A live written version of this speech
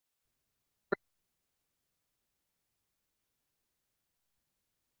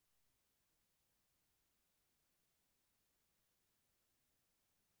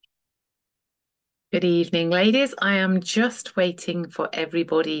Good evening, ladies. I am just waiting for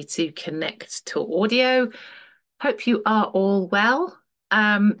everybody to connect to audio. Hope you are all well.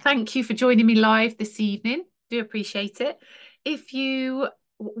 Thank you for joining me live this evening. Do appreciate it. If you,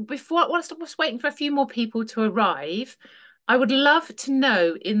 whilst I was waiting for a few more people to arrive, I would love to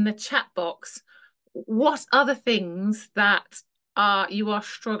know in the chat box what other things that you are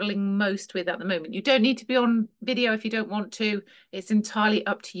struggling most with at the moment. You don't need to be on video if you don't want to. It's entirely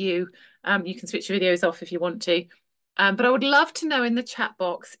up to you. You can switch your videos off if you want to. But I would love to know in the chat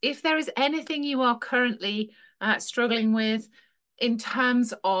box if there is anything you are currently struggling with in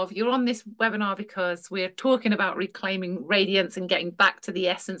terms of you're on this webinar because we're talking about reclaiming radiance and getting back to the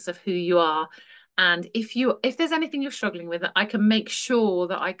essence of who you are. And if there's anything you're struggling with, I can make sure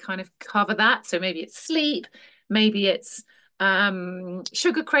that I kind of cover that. So maybe it's sleep, maybe it's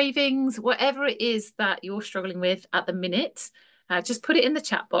sugar cravings, whatever it is that you're struggling with at the minute. Just put it in the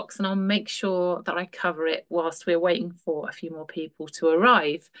chat box and I'll make sure that I cover it whilst we're waiting for a few more people to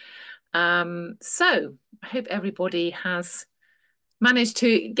arrive. So I hope everybody has managed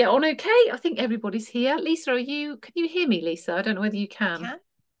to get on okay. I think everybody's here. Lisa, can you hear me, Lisa? I don't know whether you I can. can.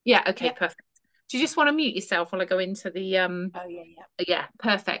 Yeah, okay, Yep. perfect. Do you just want to mute yourself while I go into the Oh, yeah, yeah. yeah,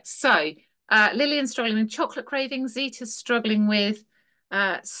 perfect. So Lillian's struggling with chocolate cravings, Zita's struggling with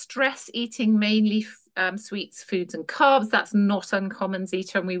stress eating mainly sweets, foods, and carbs. That's not uncommon,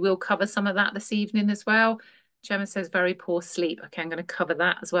 Zita, and we will cover some of that this evening as well. Gemma says very poor sleep. Okay, I'm going to cover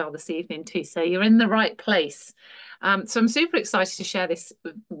that as well this evening too. So you're in the right place. So I'm super excited to share this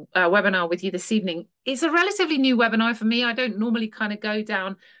webinar with you this evening. It's a relatively new webinar for me. I don't normally kind of go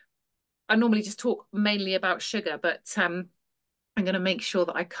down. I normally just talk mainly about sugar, but I'm going to make sure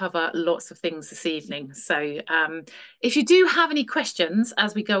that I cover lots of things this evening. So if you do have any questions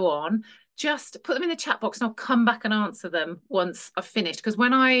as we go on, just put them in the chat box and I'll come back and answer them once I've finished. Because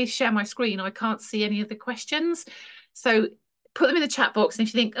when I share my screen, I can't see any of the questions. So put them in the chat box. And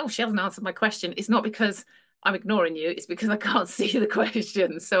if you think, oh, she hasn't answered my question, it's not because I'm ignoring you. It's because I can't see the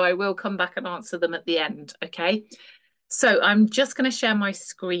questions. So I will come back and answer them at the end. Okay. So I'm just going to share my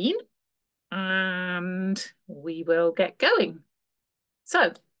screen and we will get going.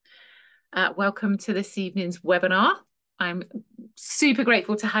 So welcome to this evening's webinar. I'm super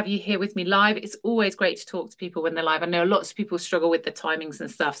grateful to have you here with me live. It's always great to talk to people when they're live. I know lots of people struggle with the timings and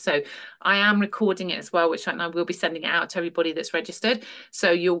stuff. So I am recording it as well, which I will be sending it out to everybody that's registered.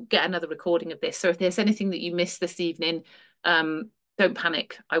 So you'll get another recording of this. So if there's anything that you missed this evening, don't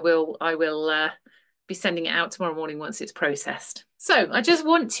panic. I will be sending it out tomorrow morning once it's processed. So I just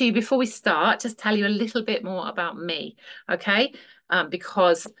want to, before we start, just tell you a little bit more about me, okay?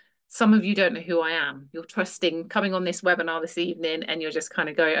 Because some of you don't know who I am. You're trusting coming on this webinar this evening and you're just kind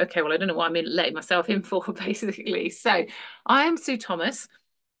of going, okay, well, I don't know what I'm letting myself in for, basically. So I am Sue Thomas.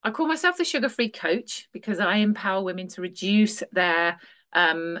 I call myself the sugar-free coach because I empower women to reduce their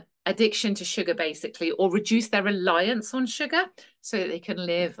addiction to sugar, basically, or reduce their reliance on sugar so that they can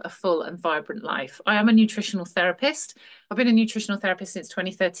live a full and vibrant life. I am a nutritional therapist. I've been a nutritional therapist since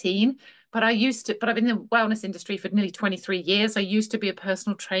 2013, but I've been in the wellness industry for nearly 23 years. I used to be a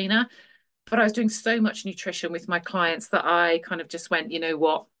personal trainer, but I was doing so much nutrition with my clients that I kind of just went, you know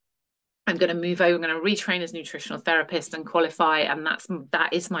what? I'm going to move over. I'm going to retrain as a nutritional therapist and qualify, and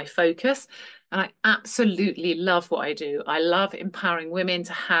that is my focus. And I absolutely love what I do. I love empowering women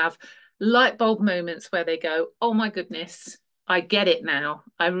to have light bulb moments where they go, "Oh my goodness, I get it now.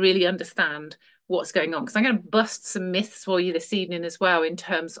 I really understand what's going on." Because I'm going to bust some myths for you this evening as well in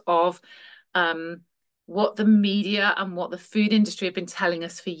terms of um, what the media and what the food industry have been telling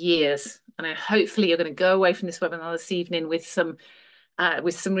us for years. And hopefully you're going to go away from this webinar this evening with some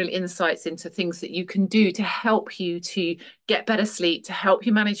real insights into things that you can do to help you to get better sleep, to help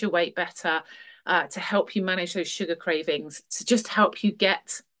you manage your weight better, to help you manage those sugar cravings, to just help you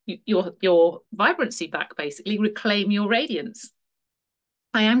get your vibrancy back, basically reclaim your radiance.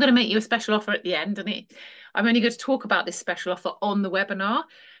 I am going to make you a special offer at the end, and I'm only going to talk about this special offer on the webinar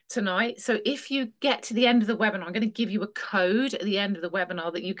tonight. So if you get to the end of the webinar, I'm going to give you a code at the end of the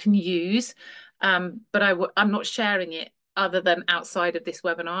webinar that you can use, but I'm not sharing it other than outside of this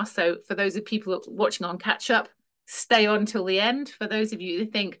webinar. So for those of people watching on catch up, stay on till the end. For those of you who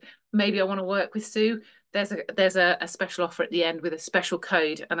think maybe I want to work with Sue, there's a special offer at the end with a special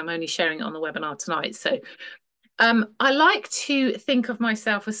code, and I'm only sharing it on the webinar tonight. So I like to think of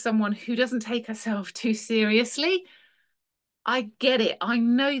myself as someone who doesn't take herself too seriously. I get it. I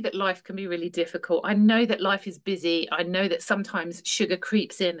know that life can be really difficult. I know that life is busy. I know that sometimes sugar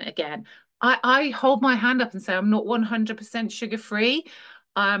creeps in again. I hold my hand up and say I'm not 100% sugar free.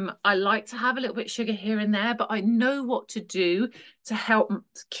 I like to have a little bit of sugar here and there, but I know what to do to help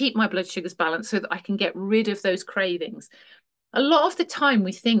keep my blood sugars balanced so that I can get rid of those cravings. A lot of the time,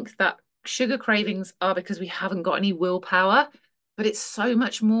 we think that sugar cravings are because we haven't got any willpower, but it's so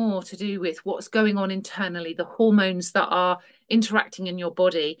much more to do with what's going on internally, the hormones that are interacting in your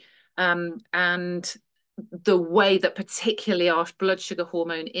body, and the way that particularly our blood sugar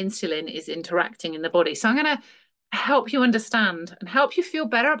hormone insulin is interacting in the body. So I'm going to help you understand and help you feel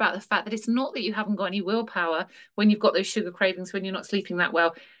better about the fact that it's not that you haven't got any willpower when you've got those sugar cravings, when you're not sleeping that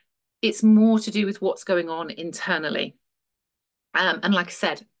well. It's more to do with what's going on internally. And like I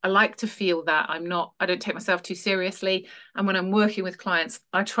said, I like to feel that I don't take myself too seriously. And when I'm working with clients,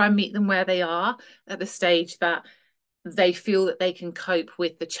 I try and meet them where they are at the stage that they feel that they can cope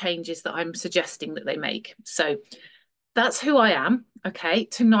with the changes that I'm suggesting that they make. So that's who I am. Okay.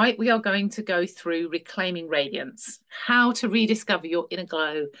 Tonight we are going to go through reclaiming radiance, how to rediscover your inner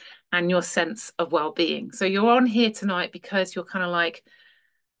glow and your sense of well-being. So you're on here tonight because you're kind of like,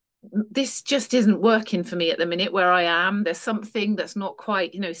 this just isn't working for me at the minute where I am. There's something that's not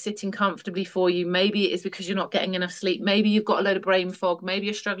quite, sitting comfortably for you. Maybe it is because you're not getting enough sleep. Maybe you've got a load of brain fog. Maybe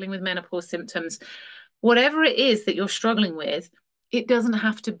you're struggling with menopause symptoms. Whatever it is that you're struggling with, it doesn't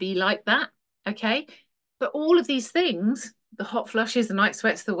have to be like that. Okay. But all of these things, the hot flushes, the night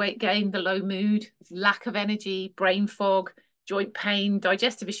sweats, the weight gain, the low mood, lack of energy, brain fog, joint pain,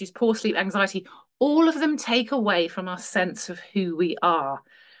 digestive issues, poor sleep, anxiety, all of them take away from our sense of who we are.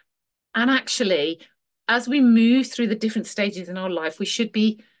 And actually, as we move through the different stages in our life, we should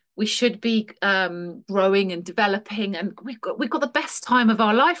be growing and developing, and we've got the best time of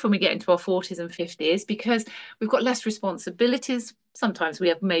our life when we get into our 40s and 50s because we've got less responsibilities. Sometimes we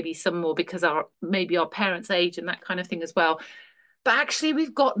have maybe some more because maybe our parents' age and that kind of thing as well. But actually,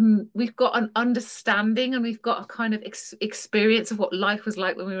 we've got an understanding and we've got a kind of experience of what life was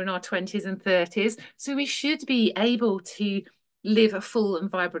like when we were in our 20s and 30s. So we should be able to live a full and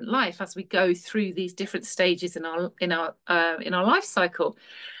vibrant life as we go through these different stages in our life cycle.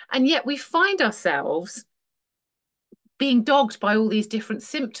 And yet we find ourselves being dogged by all these different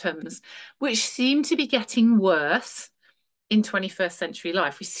symptoms, which seem to be getting worse in 21st century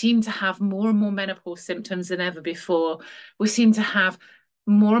life. We seem to have more and more menopause symptoms than ever before. We seem to have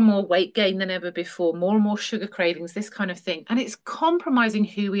more and more weight gain than ever before, more and more sugar cravings, this kind of thing. And it's compromising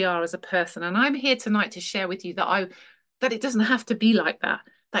who we are as a person. And I'm here tonight to share with you that it doesn't have to be like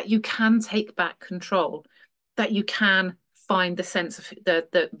that you can take back control, that you can find the sense of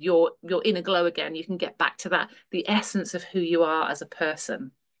your inner glow again. You can get back to that, the essence of who you are as a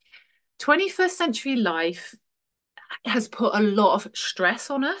person. 21st century life has put a lot of stress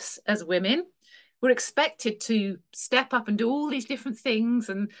on us as women. We're expected to step up and do all these different things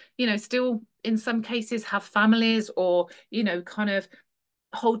and, still in some cases have families or, kind of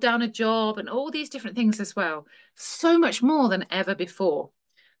hold down a job and all these different things as well. So much more than ever before.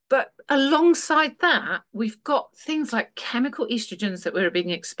 But alongside that, we've got things like chemical estrogens that we're being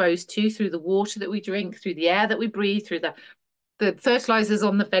exposed to through the water that we drink, through the air that we breathe, through the fertilizers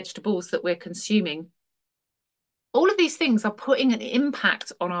on the vegetables that we're consuming. All of these things are putting an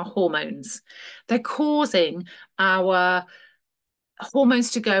impact on our hormones. They're causing our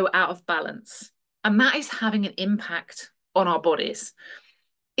hormones to go out of balance, and that is having an impact on our bodies.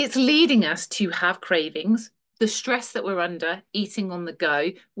 It's leading us to have cravings, the stress that we're under, eating on the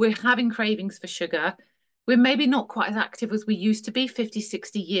go. We're having cravings for sugar. We're maybe not quite as active as we used to be 50,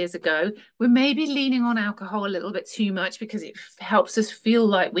 60 years ago. We're maybe leaning on alcohol a little bit too much because it helps us feel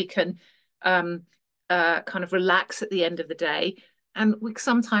like we can kind of relax at the end of the day. And we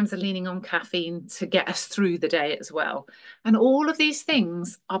sometimes are leaning on caffeine to get us through the day as well. And all of these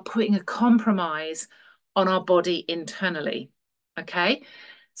things are putting a compromise on our body internally. Okay.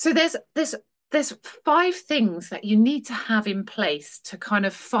 So there's 5 things that you need to have in place to kind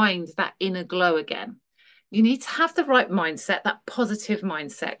of find that inner glow again. You need to have the right mindset, that positive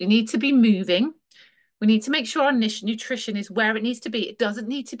mindset. You need to be moving. We need to make sure our nutrition is where it needs to be. It doesn't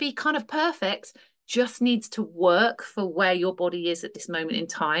need to be kind of perfect, just needs to work for where your body is at this moment in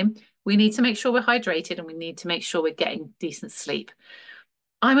time. We need to make sure we're hydrated and we need to make sure we're getting decent sleep.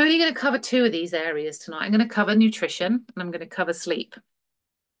 I'm only going to cover 2 of these areas tonight. I'm going to cover nutrition and I'm going to cover sleep.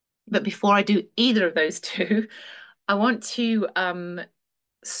 But before I do either of those 2, I want to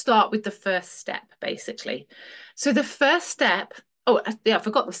start with the first step, basically. So the first step, oh, yeah, I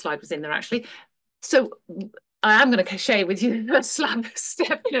forgot the slide was in there actually. So I am going to share with you the first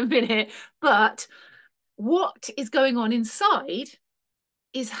step in a minute, but what is going on inside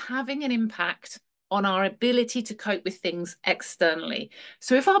is having an impact on our ability to cope with things externally.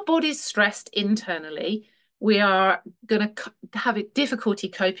 So if our body's stressed internally, we are going to have difficulty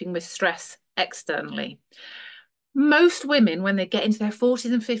coping with stress externally. Most women, when they get into their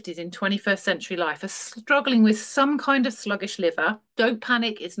 40s and 50s in 21st century life, are struggling with some kind of sluggish liver. Don't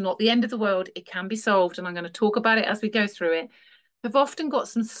panic, it's not the end of the world. It can be solved, and I'm going to talk about it as we go through it. They've often got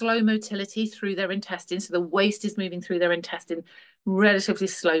some slow motility through their intestine, so the waste is moving through their intestine relatively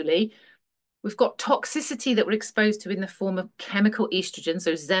slowly. We've got toxicity that we're exposed to in the form of chemical estrogens,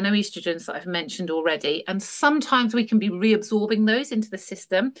 so xenoestrogens that I've mentioned already. And sometimes we can be reabsorbing those into the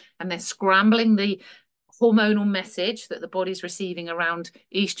system, and they're scrambling the hormonal message that the body's receiving around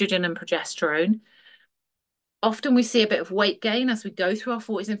estrogen and progesterone. Often we see a bit of weight gain as we go through our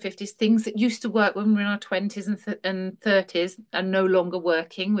 40s and 50s. Things that used to work when we were in our 20s and 30s are no longer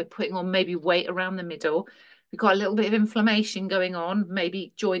working. We're putting on maybe weight around the middle. We've got a little bit of inflammation going on.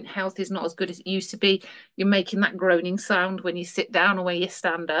 Maybe joint health is not as good as it used to be. You're making that groaning sound when you sit down or when you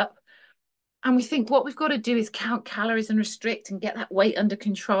stand up. And we think what we've got to do is count calories and restrict and get that weight under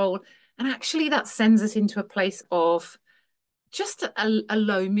control. And actually, that sends us into a place of just a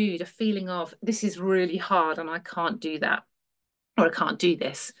low mood, a feeling of this is really hard and I can't do that, or I can't do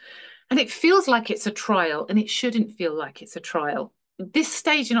this. And it feels like it's a trial, and it shouldn't feel like it's a trial. This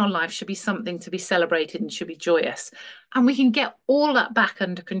stage in our life should be something to be celebrated and should be joyous. And we can get all that back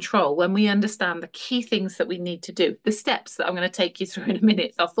under control when we understand the key things that we need to do, the steps that I'm going to take you through in a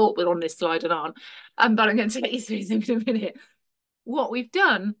minute. I thought we're on this slide and aren't, but I'm going to take you through them in a minute. What we've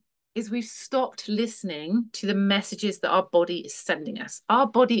done is we've stopped listening to the messages that our body is sending us. Our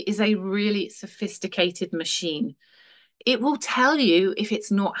body is a really sophisticated machine. It will tell you if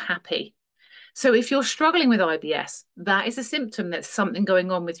it's not happy. So if you're struggling with IBS, that is a symptom that's something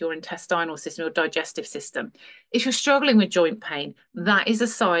going on with your intestinal system, your digestive system. If you're struggling with joint pain, that is a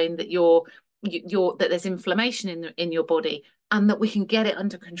sign that that there's inflammation in your body, and that we can get it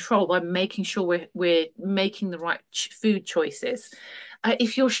under control by making sure we're making the right food choices.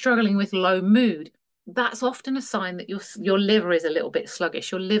 If you're struggling with low mood, that's often a sign that your liver is a little bit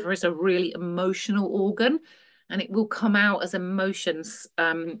sluggish. Your liver is a really emotional organ, and it will come out as emotions,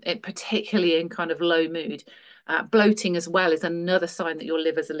 particularly in kind of low mood. Bloating as well is another sign that your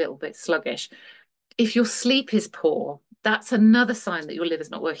liver's a little bit sluggish. If your sleep is poor, that's another sign that your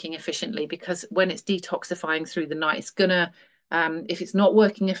liver's not working efficiently, because when it's detoxifying through the night, it's gonna if it's not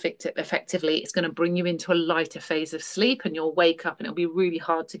working effectively, it's going to bring you into a lighter phase of sleep, and you'll wake up and it'll be really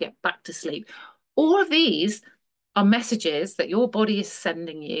hard to get back to sleep. All of these are messages that your body is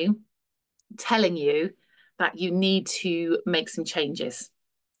sending you, telling you that you need to make some changes.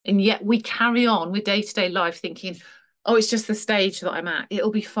 And yet we carry on with day-to-day life thinking, oh, it's just the stage that I'm at.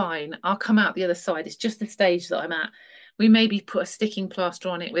 It'll be fine. I'll come out the other side. It's just the stage that I'm at. We maybe put a sticking plaster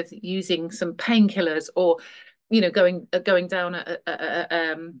on it with using some painkillers, or going down a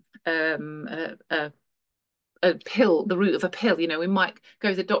pill, the route of a pill. We might go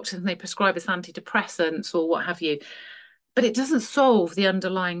to the doctors and they prescribe us antidepressants or what have you. But it doesn't solve the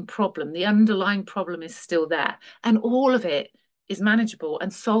underlying problem. The underlying problem is still there. And all of it is manageable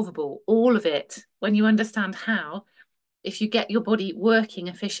and solvable. All of it, when you understand how, if you get your body working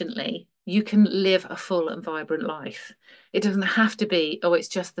efficiently, you can live a full and vibrant life. It doesn't have to be, oh, it's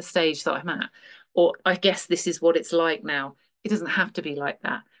just the stage that I'm at, or I guess this is what it's like now. It doesn't have to be like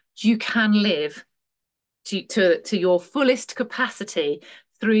that. You can live to your fullest capacity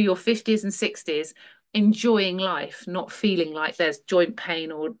through your 50s and 60s, enjoying life, not feeling like there's joint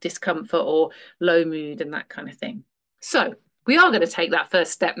pain or discomfort or low mood and that kind of thing. So we are going to take that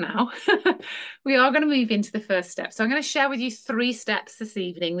first step now. We are going to move into the first step. So I'm going to share with you 3 steps this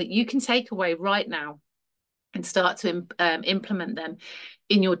evening that you can take away right now and start to implement them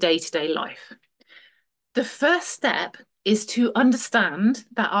in your day-to-day life. The first step is to understand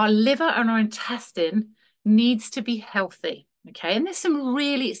that our liver and our intestine needs to be healthy. Okay, and there's some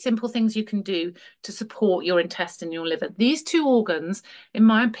really simple things you can do to support your intestine and your liver. These 2 organs, in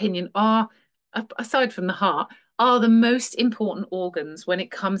my opinion, are, aside from the heart, are the most important organs when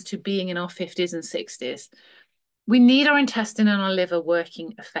it comes to being in our 50s and 60s. We need our intestine and our liver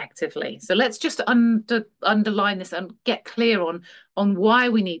working effectively. So let's just underline this and get clear on why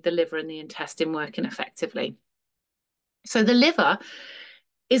we need the liver and the intestine working effectively. So the liver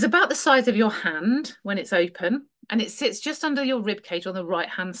is about the size of your hand when it's open, and it sits just under your rib cage on the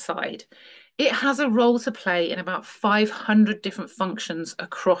right-hand side. It has a role to play in about 500 different functions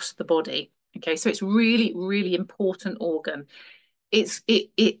across the body. Okay, so it's really, really important organ.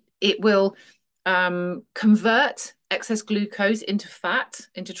 It will convert excess glucose into fat,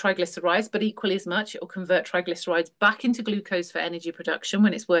 into triglycerides, but equally as much, it will convert triglycerides back into glucose for energy production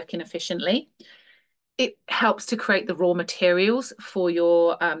when it's working efficiently. It helps to create the raw materials for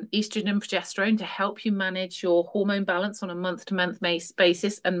your estrogen and progesterone to help you manage your hormone balance on a month-to-month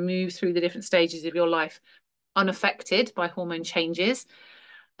basis and move through the different stages of your life unaffected by hormone changes.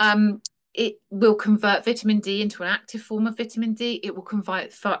 Um, it will convert vitamin D into an active form of vitamin D. It will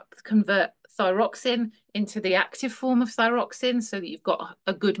convert thyroxine into the active form of thyroxine so that you've got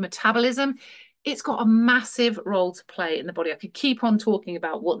a good metabolism. It's got a massive role to play in the body. I could keep on talking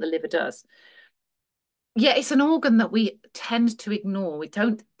about what the liver does. Yeah, it's an organ that we tend to ignore. We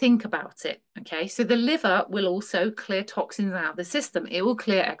don't think about it. Okay. So the liver will also clear toxins out of the system. It will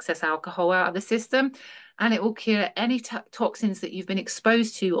clear excess alcohol out of the system, and it will clear any toxins that you've been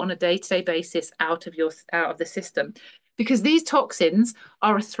exposed to on a day-to-day basis out of the system. Because these toxins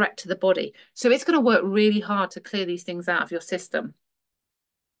are a threat to the body. So it's going to work really hard to clear these things out of your system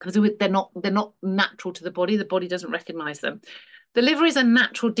because they're not natural to the body. The body doesn't recognize them. The liver is a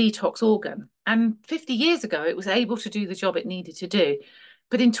natural detox organ, and 50 years ago it was able to do the job it needed to do.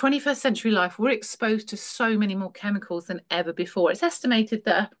 But in 21st century life, we're exposed to so many more chemicals than ever before. It's estimated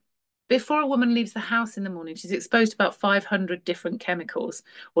that before a woman leaves the house in the morning, she's exposed to about 500 different chemicals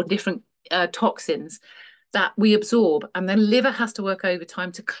or different toxins that we absorb, and the liver has to work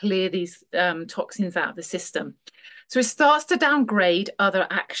overtime to clear these toxins out of the system. So it starts to downgrade other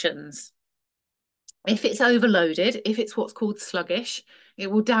actions. If it's overloaded, if it's what's called sluggish,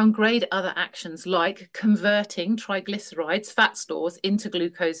 it will downgrade other actions like converting triglycerides, fat stores, into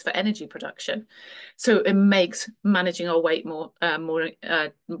glucose for energy production. So it makes managing our weight more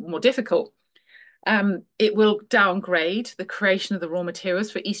difficult. It will downgrade the creation of the raw materials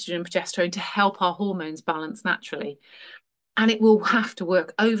for estrogen and progesterone to help our hormones balance naturally. And it will have to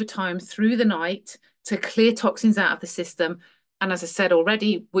work overtime through the night to clear toxins out of the system. And as I said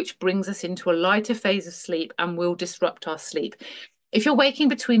already, which brings us into a lighter phase of sleep and will disrupt our sleep. If you're waking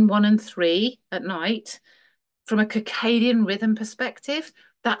between 1 and 3 at night, from a circadian rhythm perspective,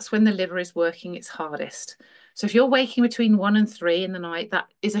 that's when the liver is working its hardest. So if you're waking between 1 and 3 in the night, that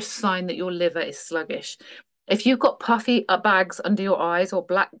is a sign that your liver is sluggish. If you've got puffy bags under your eyes or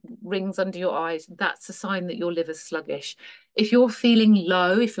black rings under your eyes, that's a sign that your liver's sluggish. If you're feeling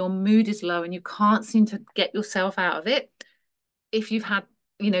low, if your mood is low and you can't seem to get yourself out of it, if you've had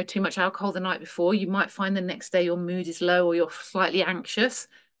too much alcohol the night before, you might find the next day your mood is low or you're slightly anxious.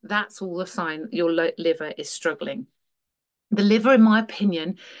 That's all a sign your liver is struggling. The liver, in my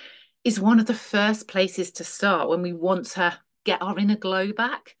opinion, is one of the first places to start when we want to get our inner glow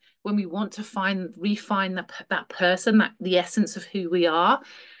back, when we want to refine that person, the essence of who we are,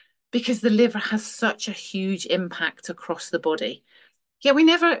 because the liver has such a huge impact across the body. Yeah, we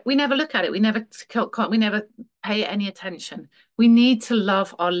never look at it. We never pay any attention. We need to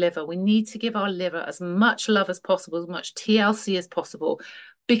love our liver. We need to give our liver as much love as possible, as much TLC as possible,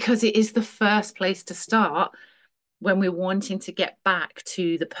 because it is the first place to start when we're wanting to get back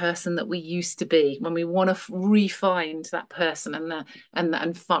to the person that we used to be, when we want to refine that person and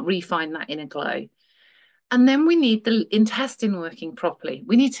refine that inner glow. And then we need the intestine working properly.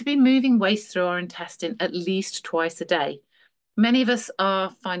 We need to be moving waste through our intestine at least twice a day. Many of us are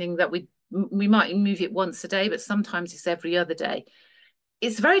finding that we might move it once a day, but sometimes it's every other day.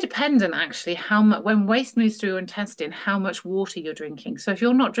 It's very dependent, actually, how much when waste moves through your intestine, how much water you're drinking. So if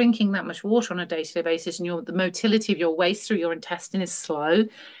you're not drinking that much water on a day-to-day basis and the motility of your waste through your intestine is slow,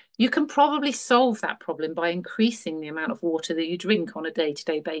 you can probably solve that problem by increasing the amount of water that you drink on a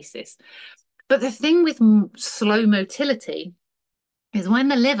day-to-day basis. But the thing with slow motility is when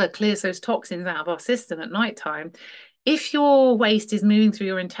the liver clears those toxins out of our system at night time, if your waste is moving through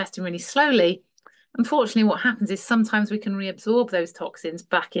your intestine really slowly, unfortunately, what happens is sometimes we can reabsorb those toxins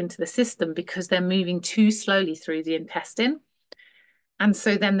back into the system because they're moving too slowly through the intestine. And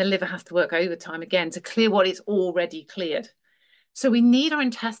so then the liver has to work overtime again to clear what it's already cleared. So we need our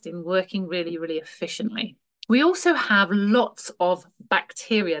intestine working really, really efficiently. We also have lots of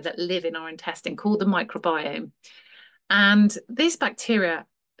bacteria that live in our intestine called the microbiome. And these bacteria,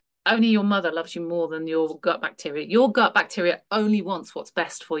 only your mother loves you more than your gut bacteria. Your gut bacteria only wants what's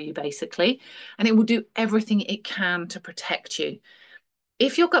best for you, basically, and it will do everything it can to protect you.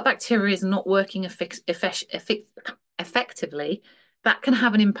 If your gut bacteria is not working effectively, that can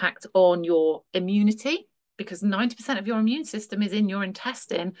have an impact on your immunity because 90% of your immune system is in your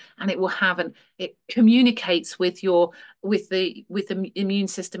intestine, and it communicates with the immune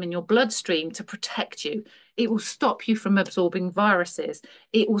system in your bloodstream to protect you. It will stop you from absorbing viruses.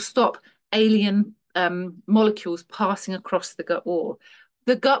 It will stop alien molecules passing across the gut wall.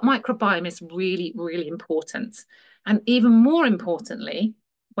 The gut microbiome is really, really important. And even more importantly,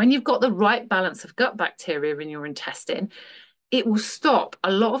 when you've got the right balance of gut bacteria in your intestine, it will stop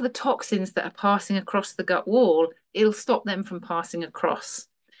a lot of the toxins that are passing across the gut wall. It'll stop them from passing across.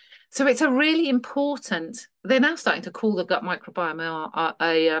 So it's a really important. They're now starting to call the gut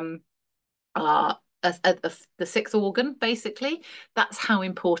microbiome uh, the sixth organ, basically. That's how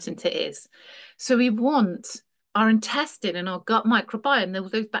important it is. So we want our intestine and our gut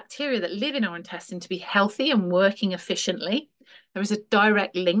microbiome, those bacteria that live in our intestine, to be healthy and working efficiently. There is a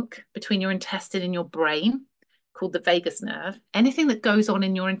direct link between your intestine and your brain called the vagus nerve. Anything that goes on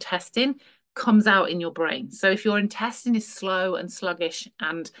in your intestine comes out in your brain. So if your intestine is slow and sluggish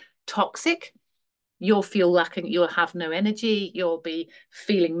and toxic, you'll feel lacking, you'll have no energy, you'll be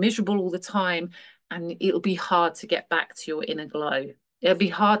feeling miserable all the time, and it'll be hard to get back to your inner glow. It'll be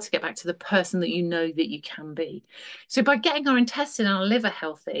hard to get back to the person that you know that you can be. So by getting our intestine and our liver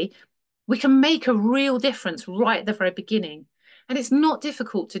healthy, we can make a real difference right at the very beginning. And it's not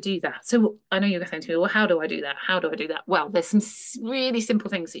difficult to do that. So I know you're saying to me, well, how do I do that? How do I do that? Well, there's some really simple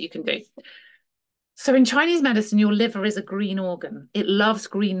things that you can do. So in Chinese medicine, your liver is a green organ. It loves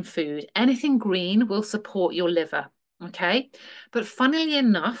green food. Anything green will support your liver. Okay. But funnily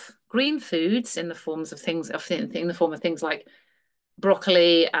enough, green foods in the forms of things, in the form of things like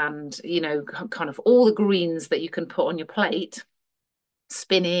broccoli and, kind of all the greens that you can put on your plate,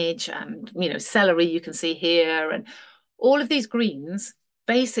 spinach and, celery you can see here, and all of these greens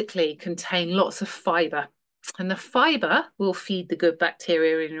basically contain lots of fiber. And the fiber will feed the good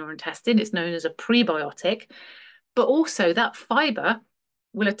bacteria in your intestine. It's known as a prebiotic. But also, that fiber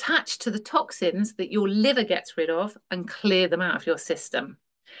will attach to the toxins that your liver gets rid of and clear them out of your system.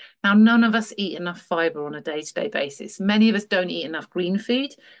 Now, none of us eat enough fiber on a day-to-day basis. Many of us don't eat enough green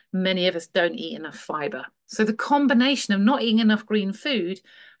food. Many of us don't eat enough fiber. So the combination of not eating enough green food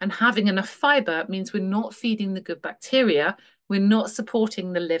and having enough fiber means we're not feeding the good bacteria, we're not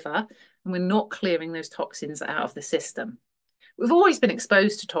supporting the liver, and we're not clearing those toxins out of the system. We've always been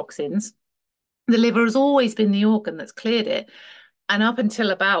exposed to toxins. The liver has always been the organ that's cleared it. And up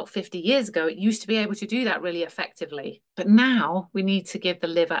until about 50 years ago, it used to be able to do that really effectively. But now we need to give the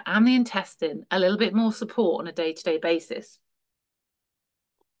liver and the intestine a little bit more support on a day-to-day basis.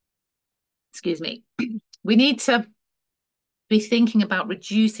 Excuse me. We need to be thinking about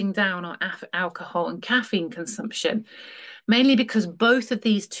reducing down our alcohol and caffeine consumption, mainly because both of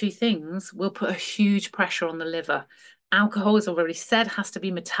these two things will put a huge pressure on the liver. Alcohol, as I've already said, has to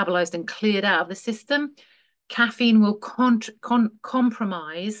be metabolized and cleared out of the system. Caffeine will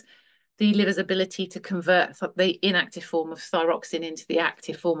compromise the liver's ability to convert the inactive form of thyroxine into the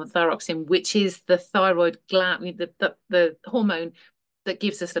active form of thyroxine, which is the thyroid gland, the hormone that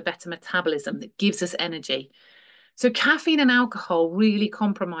gives us a better metabolism, that gives us energy. So caffeine and alcohol really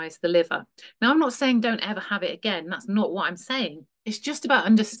compromise the liver. Now, I'm not saying don't ever have it again. That's not what I'm saying. It's just about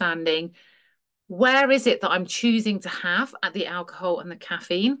understanding where is it that I'm choosing to have at the alcohol and the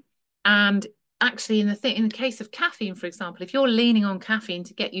caffeine. And actually, in the case of caffeine, for example, if you're leaning on caffeine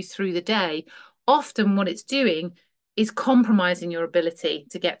to get you through the day, often what it's doing is compromising your ability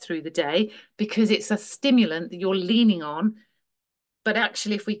to get through the day because it's a stimulant that you're leaning on. But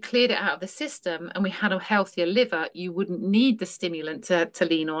actually, if we cleared it out of the system and we had a healthier liver, you wouldn't need the stimulant to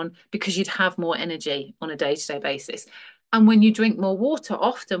lean on because you'd have more energy on a day-to-day basis. And when you drink more water,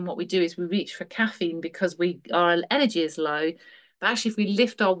 often what we do is we reach for caffeine because our energy is low. But actually, if we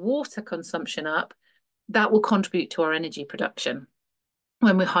lift our water consumption up, that will contribute to our energy production.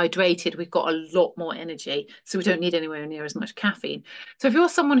 When we're hydrated, we've got a lot more energy, so we don't need anywhere near as much caffeine. So if you're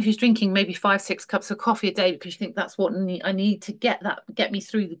someone who's drinking maybe 5, 6 cups of coffee a day because you think that's what I need to get me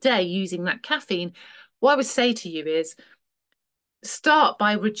through the day using that caffeine, what I would say to you is start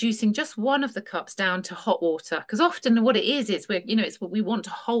by reducing just one of the cups down to hot water, because often what it is it's what we want to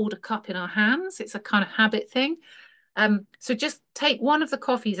hold a cup in our hands. It's a kind of habit thing. So just take one of the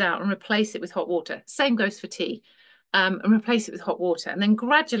coffees out and replace it with hot water. Same goes for tea. And replace it with hot water, and then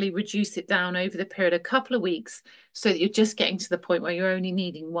gradually reduce it down over the period of a couple of weeks so that you're just getting to the point where you're only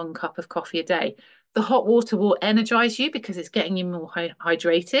needing 1 cup of coffee a day. The hot water will energize you because it's getting you more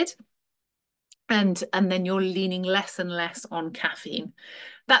hydrated, and then you're leaning less and less on caffeine.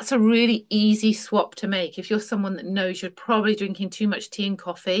 That's a really easy swap to make. If you're someone that knows you're probably drinking too much tea and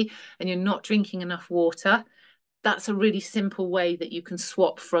coffee and you're not drinking enough water, that's a really simple way that you can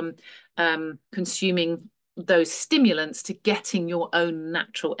swap from consuming those stimulants to getting your own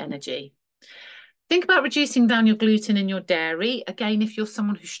natural energy. Think about reducing down your gluten in your dairy. Again, if you're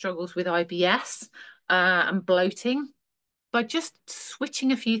someone who struggles with IBS and bloating, by just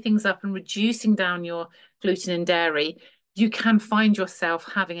switching a few things up and reducing down your gluten and dairy, you can find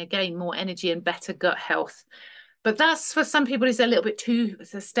yourself having, again, more energy and better gut health. But that's, for some people, is a little bit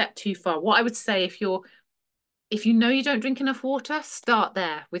it's a step too far. What I would say, if you're if you know you don't drink enough water, start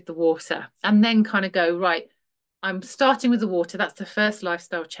there with the water and then kind of go, right, I'm starting with the water. That's the first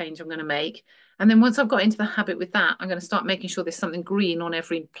lifestyle change I'm going to make. And then once I've got into the habit with that, I'm going to start making sure there's something green on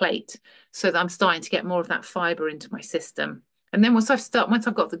every plate so that I'm starting to get more of that fiber into my system. And then once I've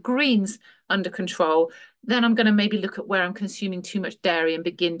got the greens under control, then I'm going to maybe look at where I'm consuming too much dairy and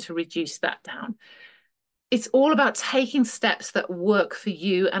begin to reduce that down. It's all about taking steps that work for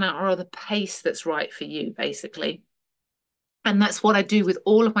you and are at the pace that's right for you, basically. And that's what I do with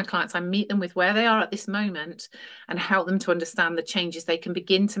all of my clients. I meet them with where they are at this moment and help them to understand the changes they can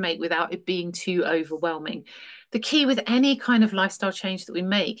begin to make without it being too overwhelming. The key with any kind of lifestyle change that we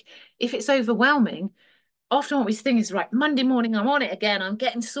make, if it's overwhelming, often what we think is, right, Monday morning, I'm on it again. I'm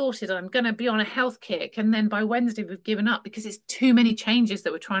getting sorted. I'm going to be on a health kick. And then by Wednesday, we've given up because it's too many changes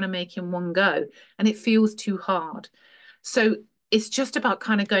that we're trying to make in one go and it feels too hard. So it's just about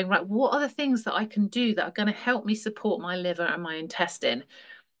kind of going, right, what are the things that I can do that are going to help me support my liver and my intestine?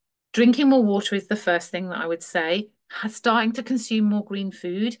 Drinking more water is the first thing that I would say. Starting to consume more green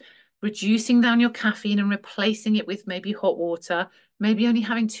food, reducing down your caffeine and replacing it with maybe hot water, maybe only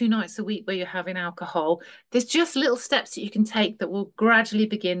having 2 nights a week where you're having alcohol. There's just little steps that you can take that will gradually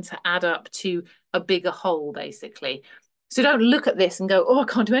begin to add up to a bigger whole, basically. So don't look at this and go, oh, I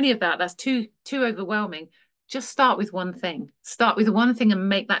can't do any of that. That's too overwhelming. Just start with one thing. Start with one thing and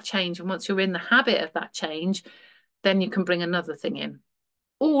make that change. And once you're in the habit of that change, then you can bring another thing in.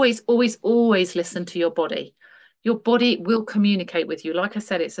 Always, always, always listen to your body. Your body will communicate with you. Like I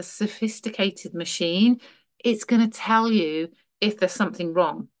said, it's a sophisticated machine. It's going to tell you if there's something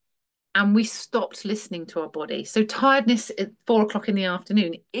wrong. And we stopped listening to our body. So tiredness at 4 o'clock in the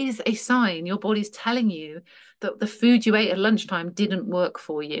afternoon is a sign your body's telling you that the food you ate at lunchtime didn't work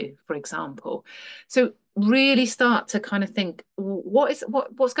for you, for example. So really start to kind of think,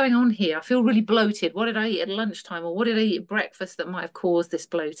 what's going on here? I feel really bloated. What did I eat at lunchtime, or what did I eat at breakfast that might have caused this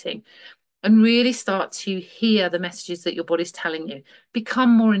bloating? And really start to hear the messages that your body's telling you.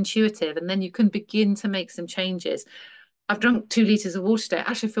 Become more intuitive, and then you can begin to make some changes. I've drunk 2 liters of water today.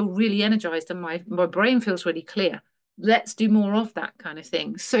 I actually feel really energized and my brain feels really clear. Let's do more of that kind of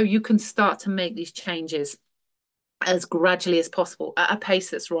thing. So you can start to make these changes as gradually as possible at a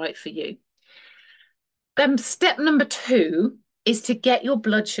pace that's right for you. Step number 2 is to get your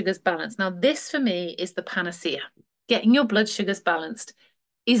blood sugars balanced. Now, this for me is the panacea. Getting your blood sugars balanced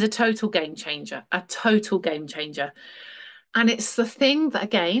is a total game changer, a total game changer. And it's the thing that,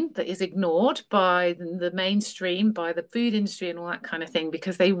 again, that is ignored by the mainstream, by the food industry and all that kind of thing,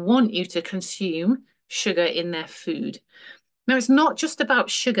 because they want you to consume sugar in their food. Now, it's not just about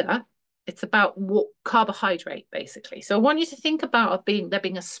sugar. It's about what carbohydrate, basically. So I want you to think about there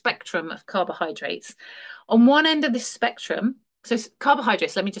being a spectrum of carbohydrates. On one end of this spectrum, so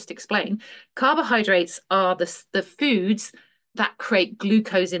carbohydrates, let me just explain. Carbohydrates are the foods that create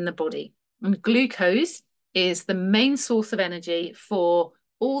glucose in the body. And glucose is the main source of energy for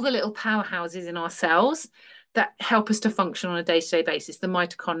all the little powerhouses in our cells that help us to function on a day-to-day basis, the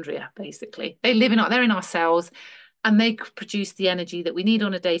mitochondria, basically. They're in our cells, and they produce the energy that we need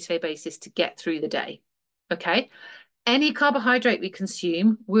on a day-to-day basis to get through the day. Okay? Any carbohydrate we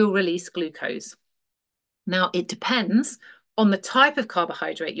consume will release glucose. Now, it depends on the type of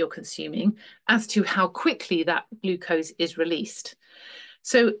carbohydrate you're consuming as to how quickly that glucose is released.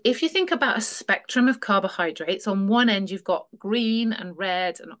 So if you think about a spectrum of carbohydrates, on one end you've got green and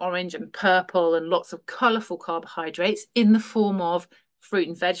red and orange and purple and lots of colourful carbohydrates in the form of fruit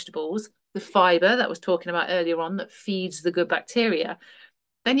and vegetables, the fibre that I was talking about earlier on that feeds the good bacteria.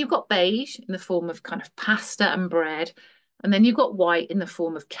 Then you've got beige in the form of kind of pasta and bread. And then you've got white in the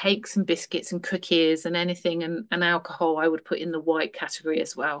form of cakes and biscuits and cookies and anything and alcohol I would put in the white category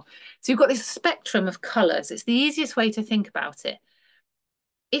as well. So you've got this spectrum of colours. It's the easiest way to think about it.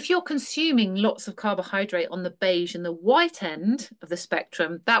 If you're consuming lots of carbohydrate on the beige and the white end of the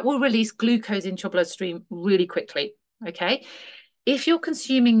spectrum, that will release glucose into your bloodstream really quickly, okay? If you're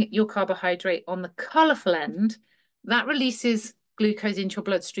consuming your carbohydrate on the colourful end, that releases glucose into your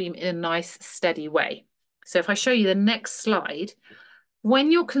bloodstream in a nice, steady way. So if I show you the next slide,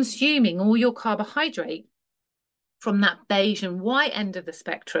 when you're consuming all your carbohydrate from that beige and white end of the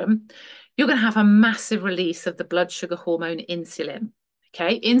spectrum, you're going to have a massive release of the blood sugar hormone insulin.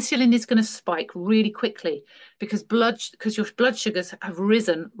 Okay, insulin is going to spike really quickly because your blood sugars have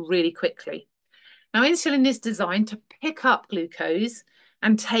risen really quickly. Now, insulin is designed to pick up glucose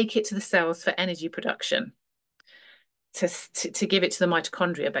and take it to the cells for energy production, to give it to the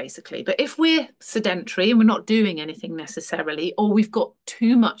mitochondria, basically. But if we're sedentary and we're not doing anything necessarily, or we've got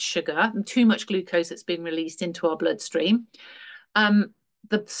too much sugar and too much glucose that's being released into our bloodstream,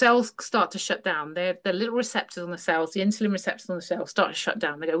 the cells start to shut down. The little receptors on the cells, the insulin receptors on the cells start to shut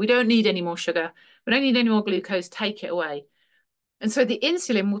down. They go, we don't need any more sugar. We don't need any more glucose. Take it away. And so the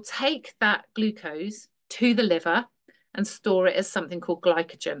insulin will take that glucose to the liver and store it as something called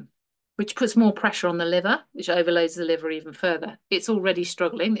glycogen, which puts more pressure on the liver, which overloads the liver even further. It's already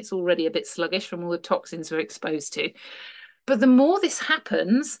struggling. It's already a bit sluggish from all the toxins we're exposed to. But the more this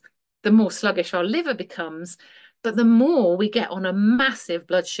happens, the more sluggish our liver becomes, but the more we get on a massive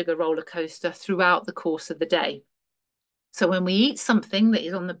blood sugar roller coaster throughout the course of the day. So when we eat something that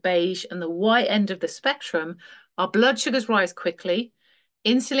is on the beige and the white end of the spectrum, our blood sugars rise quickly.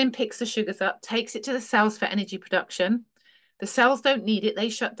 Insulin picks the sugars up, takes it to the cells for energy production. The cells don't need it, they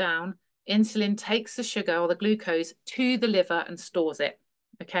shut down. Insulin takes the sugar or the glucose to the liver and stores it.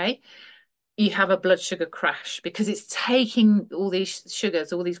 Okay. You have a blood sugar crash because it's taking all these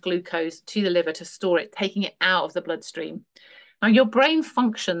sugars, all these glucose to the liver to store it, taking it out of the bloodstream. Now, your brain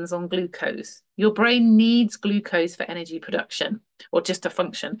functions on glucose. Your brain needs glucose for energy production or just to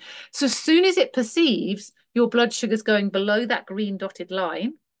function. So as soon as it perceives your blood sugars going below that green dotted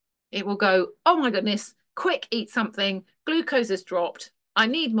line, it will go, oh my goodness, quick, eat something. Glucose has dropped. I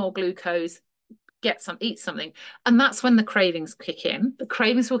need more glucose. Eat something. And that's when the cravings kick in. The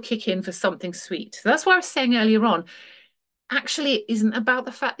cravings will kick in for something sweet. So that's why I was saying earlier on, actually, it isn't about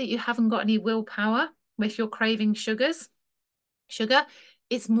the fact that you haven't got any willpower if you're craving sugar.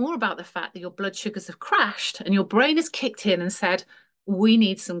 It's more about the fact that your blood sugars have crashed and your brain has kicked in and said, we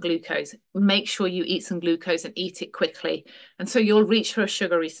need some glucose. Make sure you eat some glucose and eat it quickly. And so you'll reach for a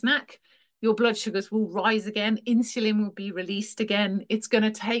sugary snack. Your blood sugars will rise again. Insulin will be released again. It's going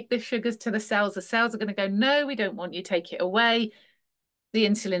to take the sugars to the cells. The cells are going to go, no, we don't want you, take it away. The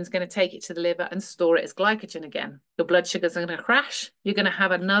insulin's going to take it to the liver and store it as glycogen again. Your blood sugars are going to crash. You're going to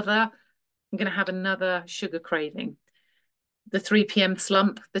have another sugar craving. The 3 p.m.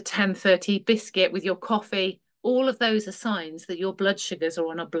 slump, the 10:30 biscuit with your coffee, all of those are signs that your blood sugars are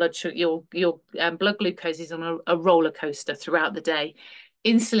on a blood sugar, your blood glucose is on a roller coaster throughout the day.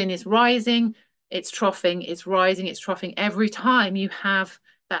 Insulin is rising, it's troughing, it's rising, it's troughing. Every time you have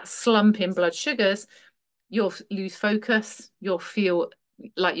that slump in blood sugars, you'll lose focus, you'll feel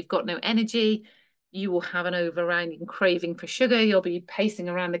like you've got no energy, you will have an overriding craving for sugar, you'll be pacing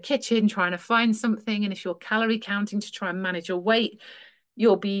around the kitchen trying to find something, and if you're calorie counting to try and manage your weight,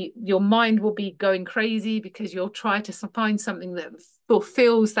 your mind will be going crazy because you'll try to find something that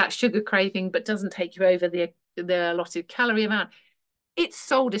fulfills that sugar craving but doesn't take you over the allotted calorie amount. It's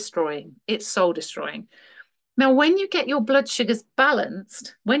soul destroying. It's soul destroying. Now, when you get your blood sugars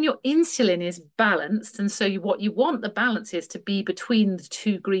balanced, when your insulin is balanced, and so what you want the balance is to be between the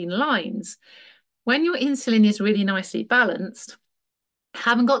two green lines. When your insulin is really nicely balanced,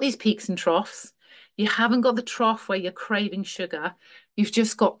 haven't got these peaks and troughs, you haven't got the trough where you're craving sugar, you've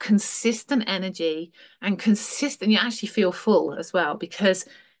just got consistent energy and you actually feel full as well, because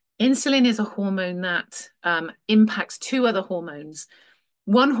insulin is a hormone that impacts two other hormones.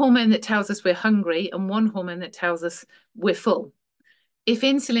 One hormone that tells us we're hungry and one hormone that tells us we're full. If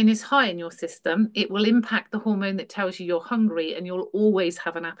insulin is high in your system, it will impact the hormone that tells you you're hungry and you'll always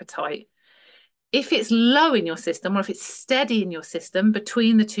have an appetite. If it's low in your system, or if it's steady in your system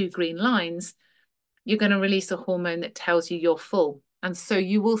between the two green lines, you're going to release a hormone that tells you you're full. And so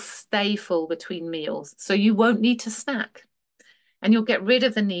you will stay full between meals. So you won't need to snack. And you'll get rid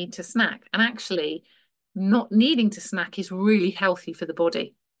of the need to snack. And actually, not needing to snack is really healthy for the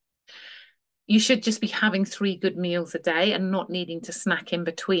body. You should just be having 3 good meals a day and not needing to snack in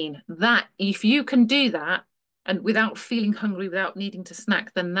between. That, if you can do that, and without feeling hungry, without needing to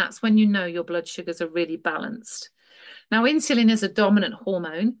snack, then that's when you know your blood sugars are really balanced. Now, insulin is a dominant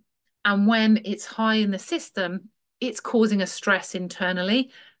hormone, and when it's high in the system, it's causing a stress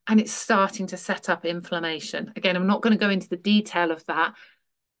internally, and it's starting to set up inflammation. Again, I'm not going to go into the detail of that,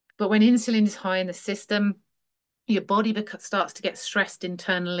 but when insulin is high in the system, your body starts to get stressed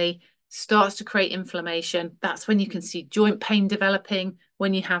internally, starts to create inflammation. That's when you can see joint pain developing,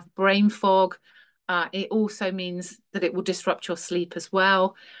 when you have brain fog. It also means that it will disrupt your sleep as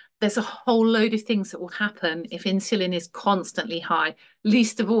well. There's a whole load of things that will happen if insulin is constantly high,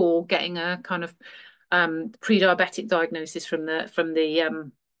 least of all getting a kind of pre-diabetic diagnosis from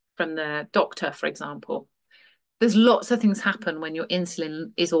the doctor, for example. There's lots of things happen when your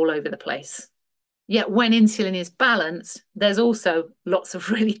insulin is all over the place. Yet when insulin is balanced, there's also lots of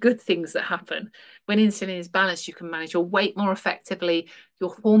really good things that happen. When insulin is balanced, you can manage your weight more effectively.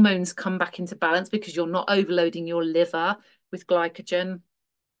 Your hormones come back into balance because you're not overloading your liver with glycogen.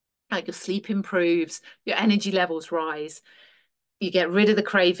 Like, your sleep improves, your energy levels rise. You get rid of the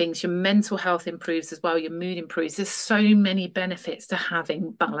cravings, your mental health improves as well, your mood improves. There's so many benefits to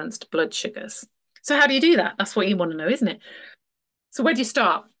having balanced blood sugars. So, how do you do that? That's what you want to know, isn't it? So, where do you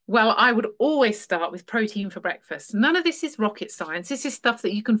start? Well, I would always start with protein for breakfast. None of this is rocket science. This is stuff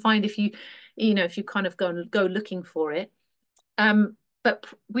that you can find if if you kind of go looking for it. Um, but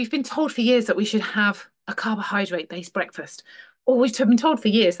we've been told for years that we should have a carbohydrate-based breakfast, or we've been told for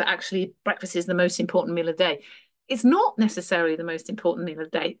years that actually breakfast is the most important meal of the day. It's not necessarily the most important meal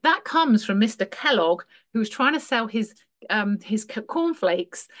of the day. That comes from Mr. Kellogg, who was trying to sell his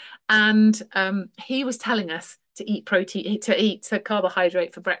cornflakes, and he was telling us to eat protein, to eat a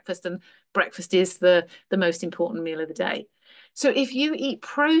carbohydrate for breakfast, and breakfast is the most important meal of the day. So if you eat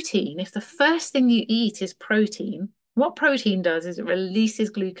protein, if the first thing you eat is protein, what protein does is it releases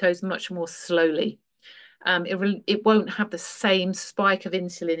glucose much more slowly. It won't have the same spike of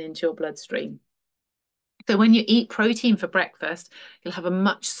insulin into your bloodstream. So when you eat protein for breakfast, you'll have a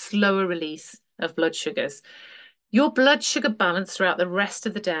much slower release of blood sugars. Your blood sugar balance throughout the rest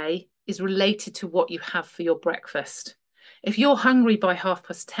of the day is related to what you have for your breakfast. If you're hungry by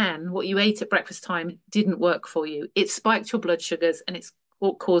 10:30, what you ate at breakfast time didn't work for you. It spiked your blood sugars and it's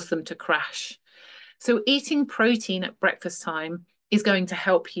caused them to crash. So eating protein at breakfast time is going to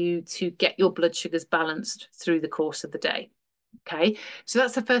help you to get your blood sugars balanced through the course of the day. Okay, so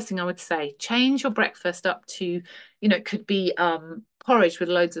that's the first thing I would say. Change your breakfast up to, it could be porridge with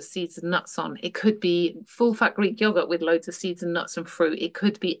loads of seeds and nuts on. It could be full fat Greek yogurt with loads of seeds and nuts and fruit. It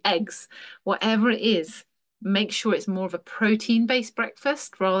could be eggs, whatever it is. Make sure it's more of a protein-based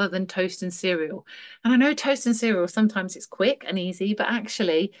breakfast rather than toast and cereal. And I know toast and cereal, sometimes it's quick and easy, but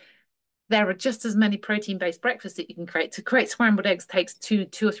actually there are just as many protein-based breakfasts that you can create. To create scrambled eggs takes two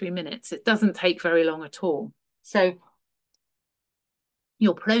or 3 minutes. It doesn't take very long at all. So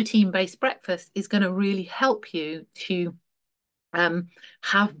your protein-based breakfast is going to really help you to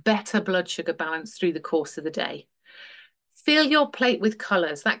have better blood sugar balance through the course of the day. Fill your plate with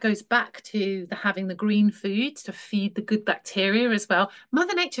colours. That goes back to having the green foods to feed the good bacteria as well.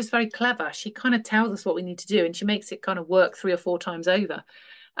 Mother Nature is very clever. She kind of tells us what we need to do and she makes it kind of work 3 or 4 times over.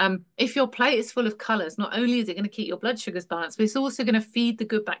 If your plate is full of colours, not only is it going to keep your blood sugars balanced, but it's also going to feed the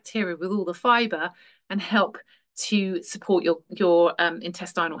good bacteria with all the fibre and help to support your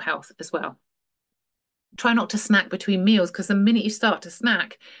intestinal health as well. Try not to snack between meals because the minute you start to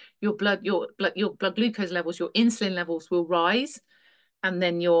snack, your blood glucose levels, your insulin levels will rise, and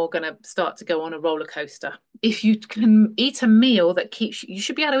then you're going to start to go on a roller coaster. If you can eat a meal that you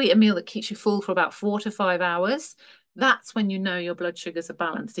should be able to eat a meal that keeps you full for about 4 to 5 hours. That's when you know your blood sugars are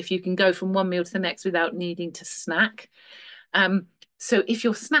balanced. If you can go from one meal to the next without needing to snack. So if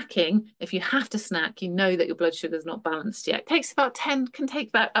you're snacking, if you have to snack, you know that your blood sugar is not balanced yet. It can take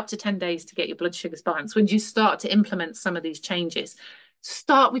about up to 10 days to get your blood sugars balanced. When you start to implement some of these changes,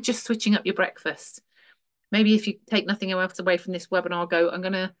 start with just switching up your breakfast. Maybe if you take nothing else away from this webinar, go, I'm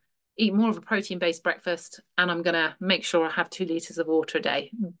going to eat more of a protein-based breakfast and I'm going to make sure I have 2 litres of water a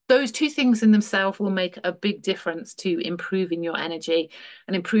day. Those 2 things in themselves will make a big difference to improving your energy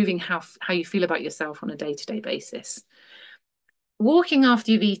and improving how you feel about yourself on a day-to-day basis. Walking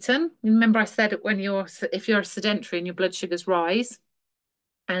after you've eaten. Remember I said if you're sedentary and your blood sugars rise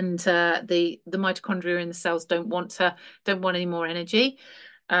and the mitochondria in the cells don't want any more energy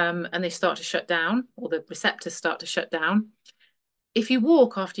and they start to shut down, or the receptors start to shut down. If you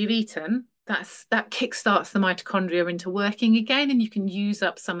walk after you've eaten, that kickstarts the mitochondria into working again and you can use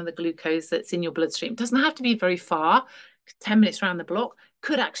up some of the glucose that's in your bloodstream. It doesn't have to be very far. 10 minutes around the block,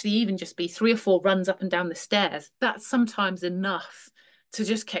 could actually even just be 3 or 4 runs up and down the stairs. That's sometimes enough to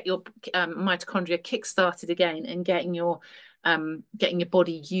just get your mitochondria kick-started again and getting your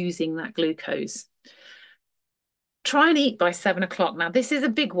body using that glucose. Try and eat by 7 o'clock. Now, this is a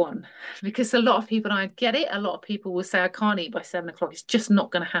big one because a lot of people, and I get it, a lot of people will say, I can't eat by 7 o'clock. It's just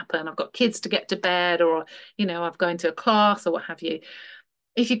not going to happen. I've got kids to get to bed, or, I'm going to a class or what have you.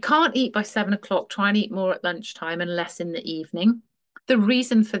 If you can't eat by 7 o'clock, try and eat more at lunchtime and less in the evening. The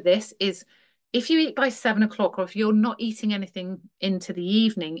reason for this is if you eat by 7 o'clock, or if you're not eating anything into the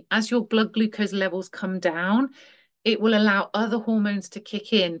evening, as your blood glucose levels come down, it will allow other hormones to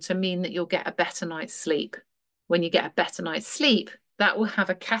kick in to mean that you'll get a better night's sleep. When you get a better night's sleep, that will have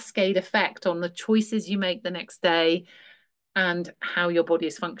a cascade effect on the choices you make the next day and how your body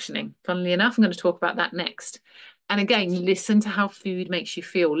is functioning. Funnily enough, I'm going to talk about that next. And again, listen to how food makes you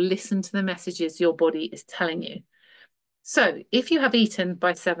feel. Listen to the messages your body is telling you. So if you have eaten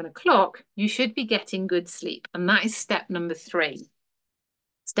by 7 o'clock, you should be getting good sleep. And that is step number 3.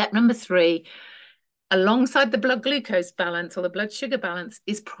 Step number 3, alongside the blood glucose balance or the blood sugar balance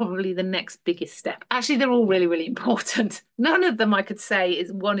is probably the next biggest step. Actually, they're all really, really important. None of them I could say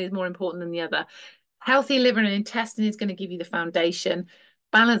is one is more important than the other. Healthy liver and intestine is going to give you the foundation.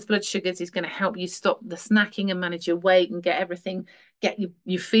 Balanced blood sugars is going to help you stop the snacking and manage your weight and get everything, get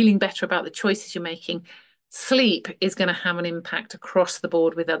you feeling better about the choices you're making. Sleep is going to have an impact across the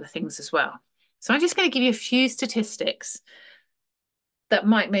board with other things as well. So I'm just going to give you a few statistics that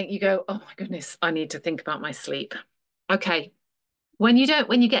might make you go, oh my goodness, I need to think about my sleep. Okay. When you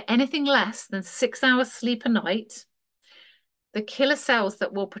get anything less than 6 hours sleep a night, the killer cells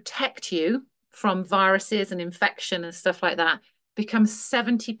that will protect you from viruses and infection and stuff like that become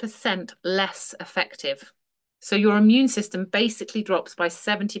 70% less effective. So your immune system basically drops by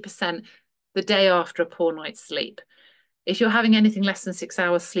 70% the day after a poor night's sleep. If you're having anything less than 6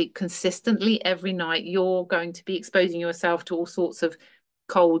 hours sleep consistently every night, you're going to be exposing yourself to all sorts of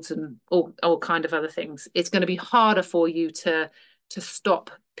colds and all kind of other things. It's going to be harder for you to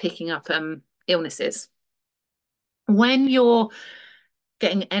stop picking up illnesses. When you're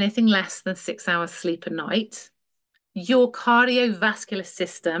getting anything less than 6 hours sleep a night, your cardiovascular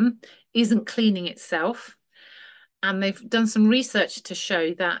system isn't cleaning itself. And they've done some research to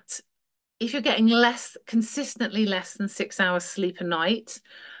show that if you're getting consistently less than 6 hours sleep a night,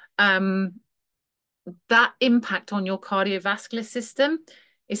 that impact on your cardiovascular system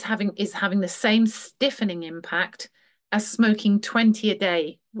is having the same stiffening impact as smoking 20 a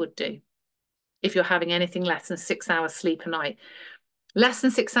day would do if you're having anything less than 6 hours sleep a night. Less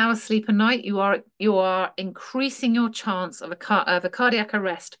than 6 hours sleep a night, you are increasing your chance of a cardiac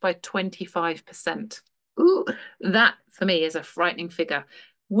arrest by 25%. Ooh, that for me is a frightening figure.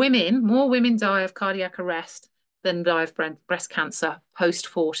 More women die of cardiac arrest than die of breast cancer post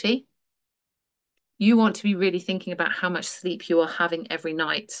 40. You want to be really thinking about how much sleep you are having every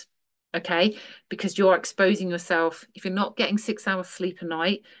night, okay? Because you're exposing yourself. If you're not getting 6 hours sleep a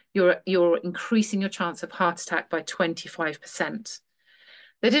night, you're increasing your chance of heart attack by 25%.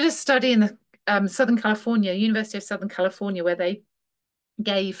 They did a study in the Southern California, University of Southern California, where they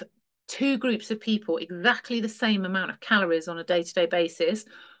gave two groups of people exactly the same amount of calories on a day-to-day basis.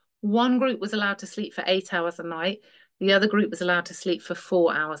 One group was allowed to sleep for 8 hours a night. The other group was allowed to sleep for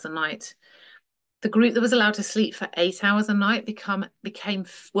 4 hours a night. The group that was allowed to sleep for 8 hours a night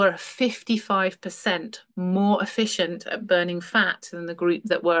were 55% more efficient at burning fat than the group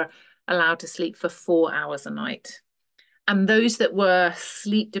that were allowed to sleep for 4 hours a night. And those that were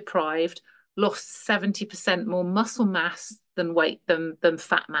sleep deprived lost 70% more muscle mass than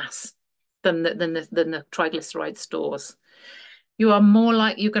fat mass, than the triglyceride stores. You're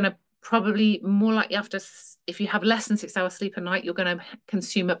going to probably more likely if you have less than 6 hours sleep a night, you're going to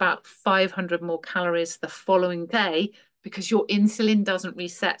consume about 500 more calories the following day because your insulin doesn't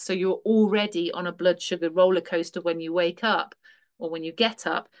reset. So you're already on a blood sugar roller coaster when you wake up or when you get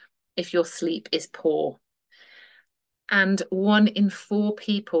up if your sleep is poor. And 1 in 4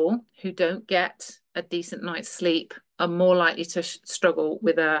 people who don't get a decent night's sleep are more likely to struggle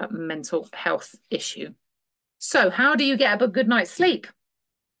with a mental health issue. So how do you get a good night's sleep?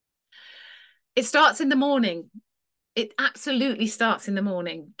 It starts in the morning. It absolutely starts in the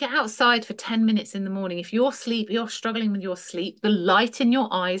morning. Get outside for 10 minutes in the morning. If you're struggling with your sleep, the light in your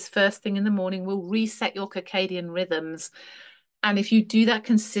eyes first thing in the morning will reset your circadian rhythms. And if you do that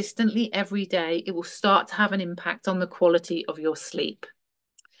consistently every day, it will start to have an impact on the quality of your sleep.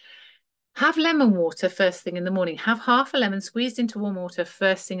 Have lemon water first thing in the morning. Have half a lemon squeezed into warm water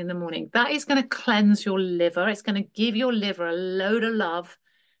first thing in the morning. That is going to cleanse your liver. It's going to give your liver a load of love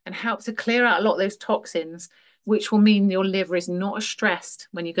and help to clear out a lot of those toxins, which will mean your liver is not as stressed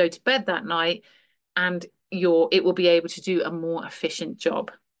when you go to bed that night, and it will be able to do a more efficient job.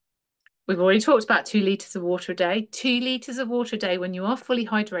 We've already talked about 2 litres of water a day. 2 litres of water a day when you are fully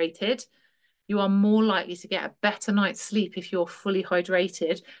hydrated, you are more likely to get a better night's sleep if you're fully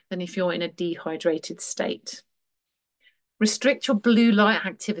hydrated than if you're in a dehydrated state. Restrict your blue light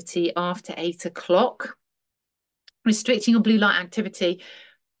activity after 8 o'clock. Restricting your blue light activity.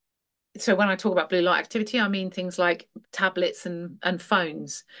 So when I talk about blue light activity, I mean things like tablets and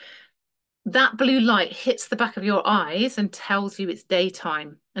phones. That blue light hits the back of your eyes and tells you it's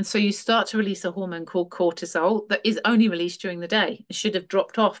daytime. And so you start to release a hormone called cortisol that is only released during the day. It should have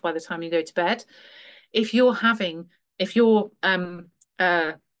dropped off by the time you go to bed. If you're looking at your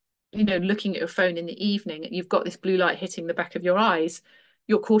phone in the evening and you've got this blue light hitting the back of your eyes,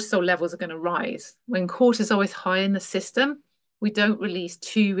 your cortisol levels are going to rise. When cortisol is high in the system, we don't release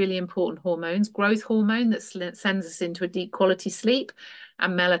 2 really important hormones: growth hormone that sends us into a deep quality sleep,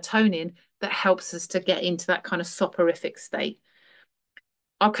 and melatonin that helps us to get into that kind of soporific state.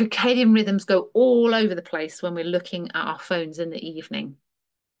 Our circadian rhythms go all over the place when we're looking at our phones in the evening.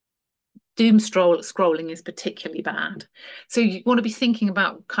 Scrolling is particularly bad. So you want to be thinking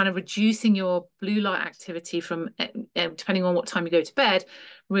about kind of reducing your blue light activity from, depending on what time you go to bed,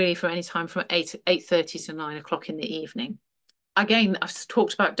 really from any time from 8:30 to 9 o'clock in the evening. Again, I've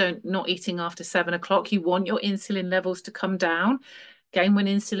talked about don't not eating after 7 o'clock. You want your insulin levels to come down. Again, when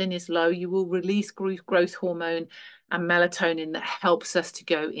insulin is low, you will release growth hormone and melatonin that helps us to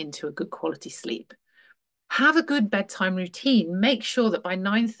go into a good quality sleep. Have a good bedtime routine. Make sure that by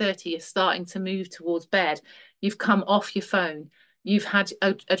 9:30 you're starting to move towards bed. You've come off your phone. You've had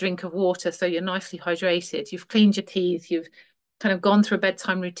a drink of water, so you're nicely hydrated. You've cleaned your teeth. You've kind of gone through a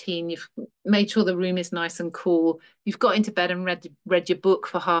bedtime routine. You've made sure the room is nice and cool. You've got into bed and read your book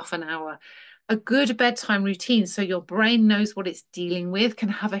for half an hour. A good bedtime routine, so your brain knows what it's dealing with, can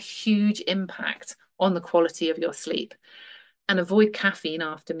have a huge impact on the quality of your sleep. And avoid caffeine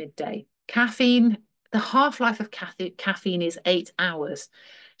after midday. Caffeine, the half-life of caffeine is 8 hours.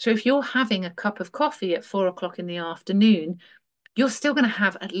 So if you're having a cup of coffee at 4 o'clock in the afternoon, you're still going to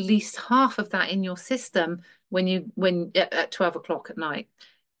have at least half of that in your system when at 12 o'clock at night.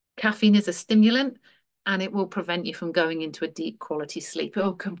 Caffeine is a stimulant and it will prevent you from going into a deep quality sleep. It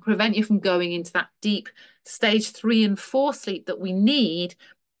will prevent you from going into that deep stage 3 and 4 sleep that we need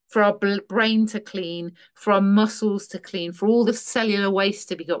for our brain to clean, for our muscles to clean, for all the cellular waste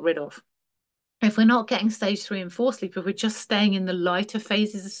to be got rid of. If we're not getting stage 3 and 4 sleep, if we're just staying in the lighter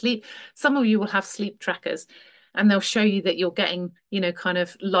phases of sleep, some of you will have sleep trackers and they'll show you that you're getting, kind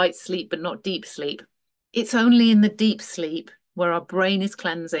of light sleep, but not deep sleep. It's only in the deep sleep where our brain is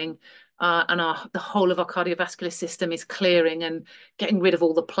cleansing and the whole of our cardiovascular system is clearing and getting rid of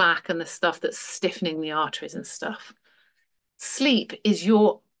all the plaque and the stuff that's stiffening the arteries and stuff. Sleep is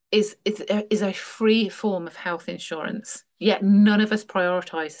a free form of health insurance, yet none of us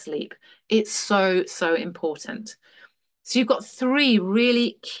prioritize sleep. It's so, so important. So you've got 3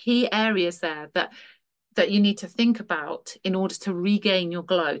 really key areas there that you need to think about in order to regain your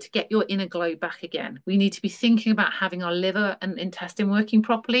glow, to get your inner glow back again. We need to be thinking about having our liver and intestine working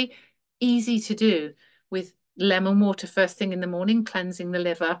properly. Easy to do with lemon water first thing in the morning, cleansing the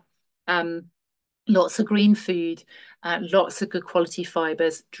liver. Lots of green food, lots of good quality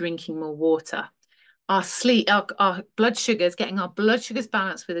fibers, drinking more water. Our sleep, our blood sugars, getting our blood sugars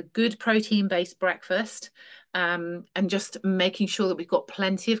balanced with a good protein-based breakfast, and just making sure that we've got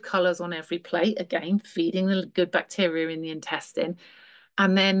plenty of colours on every plate, again, feeding the good bacteria in the intestine,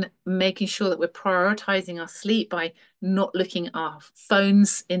 and then making sure that we're prioritizing our sleep by not looking at our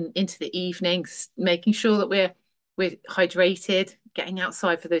phones into the evenings, making sure that we're hydrated, getting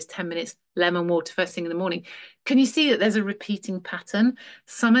outside for those 10 minutes, lemon water first thing in the morning. Can you see that there's a repeating pattern?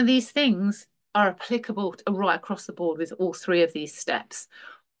 Some of these things are applicable right across the board with all 3 of these steps.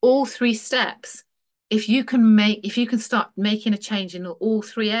 All 3 steps, if you can start making a change in all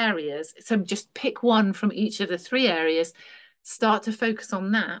 3 areas, so just pick one from each of the 3 areas, start to focus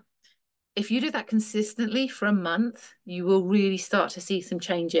on that. If you do that consistently for a month, you will really start to see some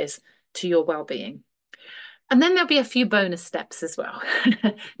changes to your well-being. And then there'll be a few bonus steps as well.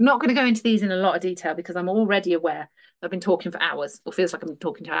 Not going to go into these in a lot of detail because I'm already aware I've been talking for hours, or feels like I'm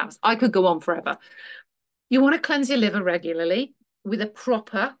talking for hours. I could go on forever. You want to cleanse your liver regularly with a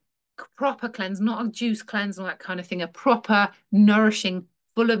proper cleanse, not a juice cleanse or that kind of thing, a proper nourishing,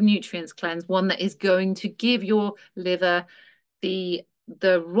 full of nutrients cleanse, one that is going to give your liver the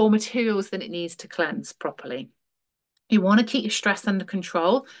raw materials that it needs to cleanse properly. You want to keep your stress under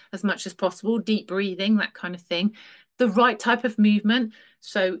control as much as possible, deep breathing, that kind of thing. The right type of movement,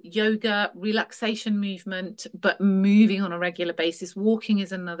 so yoga, relaxation movement, but moving on a regular basis. Walking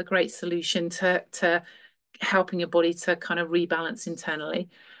is another great solution to helping your body to kind of rebalance internally.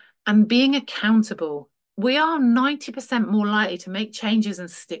 And being accountable. We are 90% more likely to make changes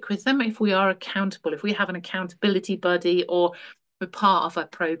and stick with them if we are accountable, if we have an accountability buddy or we're part of a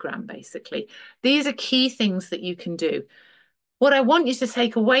program, basically. These are key things that you can do. What I want you to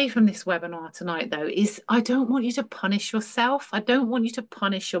take away from this webinar tonight, though, is I don't want you to punish yourself. I don't want you to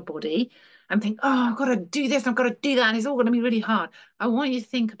punish your body and think, oh, I've got to do this, I've got to do that, and it's all going to be really hard. I want you to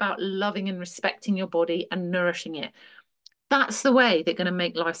think about loving and respecting your body and nourishing it. That's the way they're going to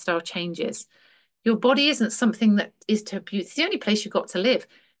make lifestyle changes. Your body isn't something that is to abuse. It's the only place you've got to live.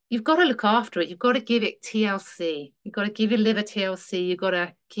 You've got to look after it. You've got to give it TLC. You've got to give your liver TLC. You've got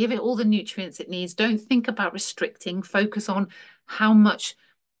to give it all the nutrients it needs. Don't think about restricting. Focus on how much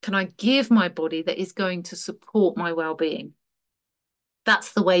can I give my body that is going to support my well-being.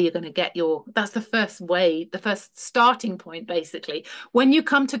 That's the way you're going to get that's the first way, the first starting point, basically. When you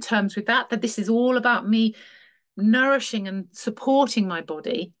come to terms with that this is all about me nourishing and supporting my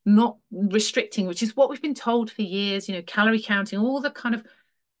body, not restricting, which is what we've been told for years, calorie counting, all the kind of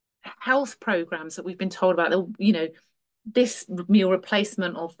health programs that we've been told about, this meal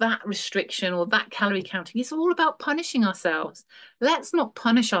replacement or that restriction or that calorie counting. It's all about punishing ourselves. Let's not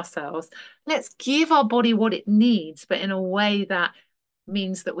punish ourselves. Let's give our body what it needs, but in a way that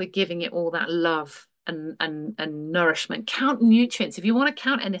means that we're giving it all that love and nourishment. Count nutrients. If you want to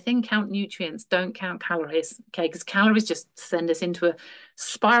count anything, count nutrients. Don't count calories. Okay, because calories just send us into a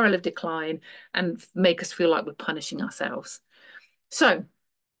spiral of decline and make us feel like we're punishing ourselves. So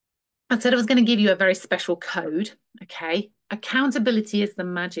I said I was going to give you a very special code. Okay. Accountability is the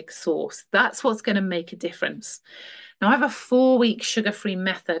magic sauce. That's what's going to make a difference. Now, I have a 4-week sugar-free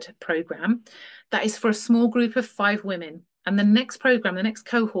method program that is for a small group of 5 women. And the next program, the next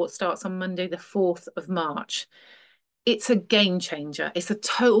cohort starts on Monday, the 4th of March. It's a game changer. It's a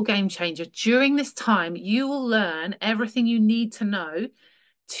total game changer. During this time, you will learn everything you need to know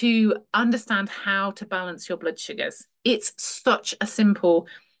to understand how to balance your blood sugars. It's such a simple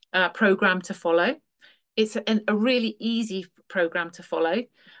program to follow. It's a really easy program to follow,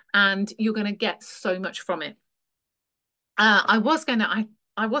 and you're going to get so much from it. I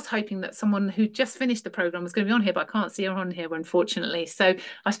was hoping that someone who just finished the program was going to be on here, but I can't see her on here, unfortunately. So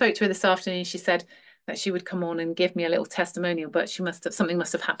I spoke to her this afternoon. She said that she would come on and give me a little testimonial, but something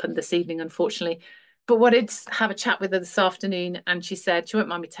must have happened this evening, unfortunately. But I did have a chat with her this afternoon, and she said she won't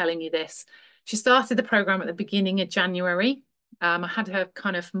mind me telling you this. She started the program at the beginning of January. I had her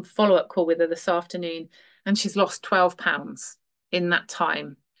kind of follow-up call with her this afternoon, and she's lost 12 pounds in that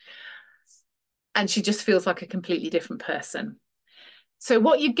time. And she just feels like a completely different person. So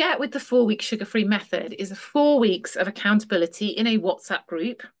what you get with the 4-week sugar-free method is 4 weeks of accountability in a WhatsApp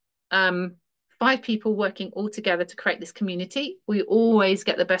group. 5 people working all together to create this community. We always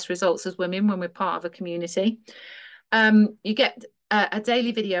get the best results as women when we're part of a community. You get a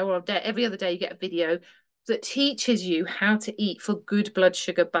daily video, or every other day you get a video that teaches you how to eat for good blood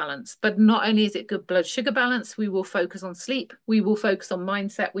sugar balance. But not only is it good blood sugar balance, we will focus on sleep, we will focus on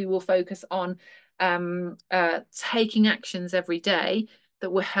mindset, we will focus on taking actions every day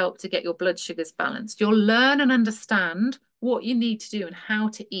that will help to get your blood sugars balanced. You'll learn and understand what you need to do and how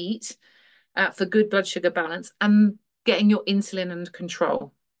to eat for good blood sugar balance and getting your insulin under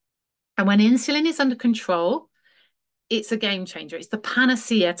control. And when insulin is under control, it's a game changer. It's the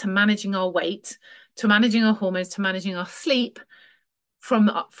panacea to managing our weight, to managing our hormones, to managing our sleep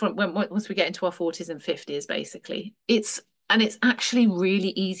once we get into our 40s and 50s, basically. It's actually really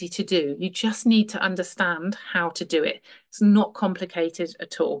easy to do. You just need to understand how to do it. It's not complicated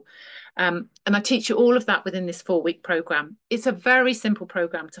at all. And I teach you all of that within this 4-week program. It's a very simple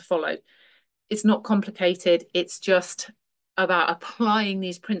program to follow. It's not complicated. It's just about applying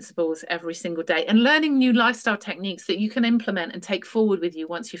these principles every single day and learning new lifestyle techniques that you can implement and take forward with you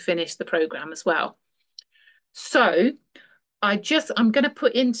once you finish the program as well. So I'm going to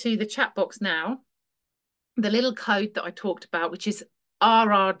put into the chat box now the little code that I talked about, which is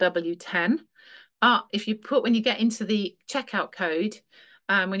RRW10. If you put, when you get into the checkout code,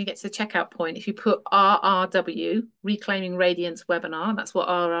 when you get to the checkout point, if you put RRW, Reclaiming Radiance Webinar, that's what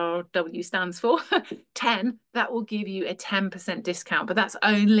RRW stands for, 10, that will give you a 10% discount. But that's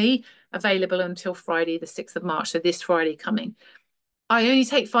only available until Friday, the 6th of March, so this Friday coming. I only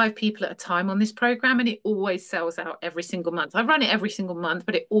take 5 people at a time on this program, and it always sells out every single month. I run it every single month,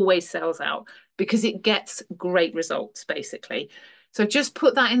 but it always sells out because it gets great results, basically. So just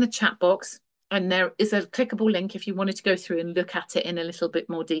put that in the chat box, and there is a clickable link if you wanted to go through and look at it in a little bit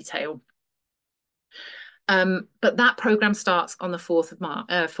more detail. But that program starts on the 4th of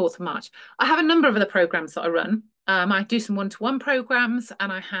March. I have a number of other programs that I run. I do some one-to-one programs,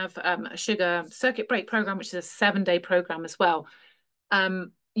 and I have a sugar circuit break program, which is a 7-day program as well.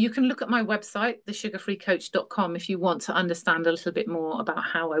 You can look at my website, thesugarfreecoach.com, if you want to understand a little bit more about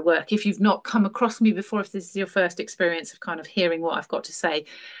how I work. If you've not come across me before, if this is your first experience of kind of hearing what I've got to say.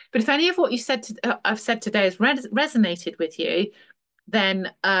 But if any of what I've said today has resonated with you,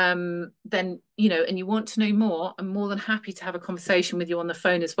 then you know, and you want to know more, I'm more than happy to have a conversation with you on the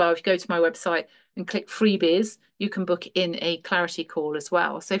phone as well. If you go to my website and click freebies, you can book in a clarity call as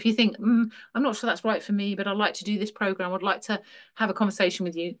well. So if you think, I'm not sure that's right for me, but I'd like to do this program, I'd like to have a conversation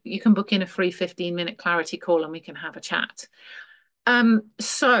with you, you can book in a free 15-minute clarity call and we can have a chat.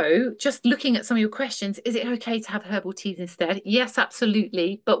 So just looking at some of your questions, is it okay to have herbal teas instead? Yes,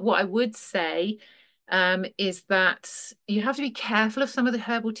 absolutely. But what I would say is that you have to be careful of some of the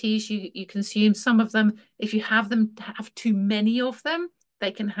herbal teas you consume. Some of them, if you have too many of them,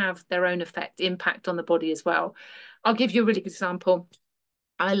 they can have their own impact on the body as well. I'll give you a really good example.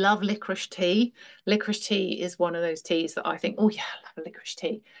 I love licorice tea. Licorice tea is one of those teas that I think, oh yeah, I love a licorice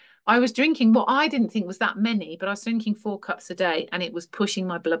tea. I was drinking what I didn't think was that many, but I was drinking 4 cups a day and it was pushing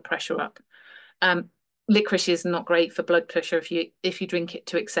my blood pressure up. Um, Licorice is not great for blood pressure if you drink it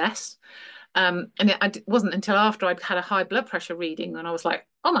to excess. And it wasn't until after I'd had a high blood pressure reading and I was like,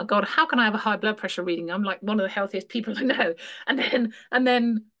 oh my God, how can I have a high blood pressure reading? I'm like one of the healthiest people I know. And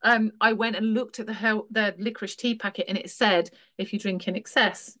then I went and looked at the licorice tea packet and it said if you drink in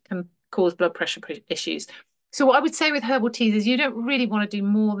excess can cause blood pressure issues. So what I would say with herbal teas is you don't really want to do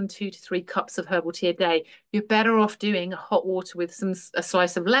more than 2 to 3 cups of herbal tea a day. You're better off doing hot water with a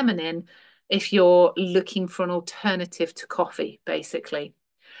slice of lemon in if you're looking for an alternative to coffee, basically.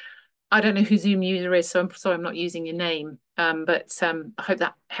 I don't know who Zoom user is, so I'm sorry I'm not using your name, but I hope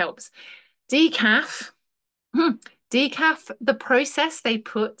that helps. Decaf, decaf, the process they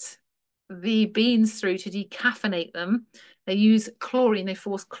put the beans through to decaffeinate them, they use chlorine, they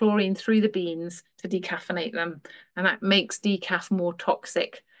force chlorine through the beans to decaffeinate them, and that makes decaf more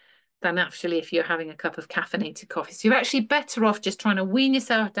toxic than actually if you're having a cup of caffeinated coffee. So you're actually better off just trying to wean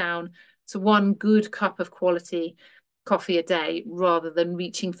yourself down to 1 good cup of quality coffee a day rather than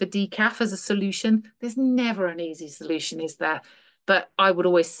reaching for decaf as a solution. There's never an easy solution, is there? But I would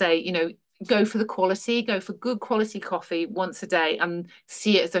always say, go for the quality, go for good quality coffee once a day and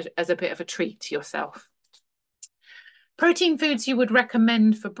see it as a bit of a treat to yourself. Protein foods you would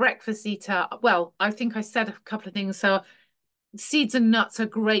recommend for breakfast, Zita? Well, I think I said a couple of things. So seeds and nuts are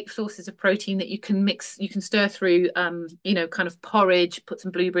great sources of protein that you can mix, you can stir through, kind of porridge, put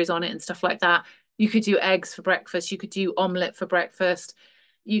some blueberries on it and stuff like that. You could do eggs for breakfast. You could do omelette for breakfast.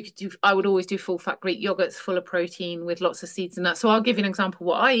 I would always do full fat Greek yogurts full of protein with lots of seeds and nuts. So I'll give you an example of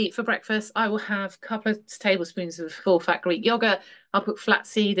what I eat for breakfast. I will have a couple of tablespoons of full fat Greek yogurt. I'll put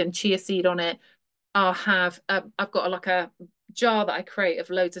flaxseed and chia seed on it. I've got like a jar that I create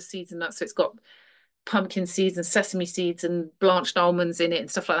of loads of seeds and nuts. So it's got pumpkin seeds and sesame seeds and blanched almonds in it and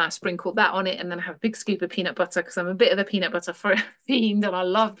stuff like that. I sprinkle that on it and then I have a big scoop of peanut butter because I'm a bit of a peanut butter fiend and I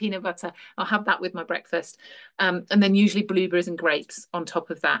love peanut butter. I'll have that with my breakfast. And then usually blueberries and grapes on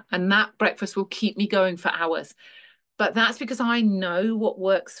top of that. And that breakfast will keep me going for hours. But that's because I know what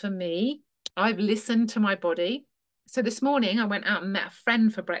works for me. I've listened to my body. So this morning I went out and met a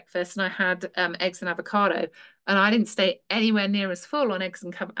friend for breakfast and I had eggs and avocado. And I didn't stay anywhere near as full on eggs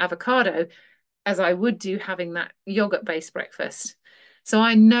and avocado as I would do having that yogurt-based breakfast. So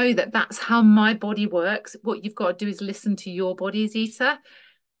I know that that's how my body works. What you've got to do is listen to your body's eater.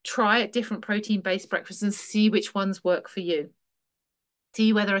 Try a different protein-based breakfast and see which ones work for you.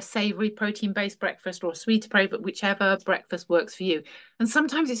 See whether a savory protein-based breakfast or a sweeter breakfast, whichever breakfast works for you. And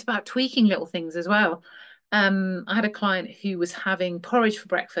sometimes it's about tweaking little things as well. I had a client who was having porridge for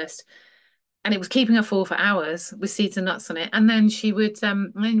breakfast and it was keeping her full for hours with seeds and nuts on it. And then she would,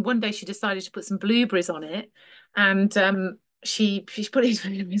 and one day she decided to put some blueberries on it, and she put these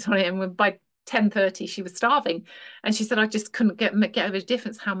blueberries on it, and by 10:30 she was starving, and she said I just couldn't get over the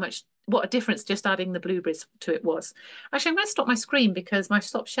difference what a difference just adding the blueberries to it was. Actually, I'm going to stop my screen because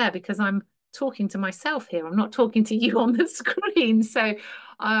stop share because I'm talking to myself here. I'm not talking to you on the screen. So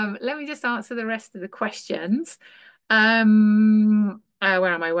let me just answer the rest of the questions.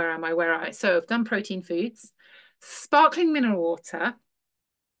 Where am I? Where am I? Where am I? So I've done protein foods, sparkling mineral water.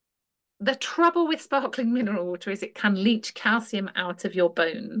 The trouble with sparkling mineral water is it can leach calcium out of your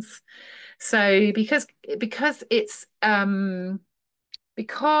bones. So because it's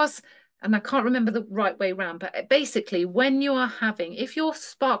because and I can't remember the right way around, but basically when you are having, if your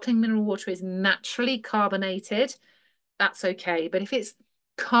sparkling mineral water is naturally carbonated, that's okay. But if it's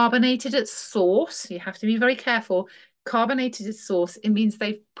carbonated at source, you have to be very careful. Carbonated at source, it means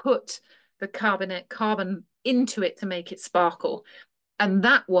they've put the carbon into it to make it sparkle. And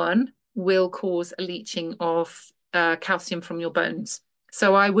that one will cause a leaching of calcium from your bones.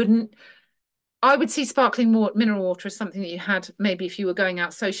 So I would see sparkling mineral water as something that you had maybe if you were going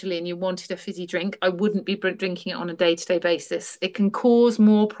out socially and you wanted a fizzy drink. I wouldn't be drinking it on a day-to-day basis. It can cause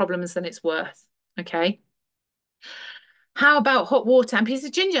more problems than it's worth. Okay. How about hot water and pieces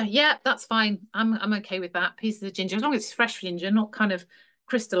of ginger? Yeah, that's fine. I'm okay with that. Pieces of ginger, as long as it's fresh ginger, not kind of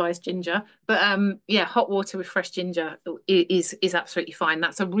crystallized ginger. But yeah, hot water with fresh ginger is absolutely fine.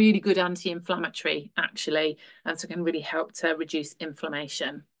 That's a really good anti-inflammatory, actually, and so it can really help to reduce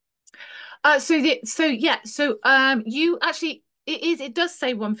inflammation. You actually it does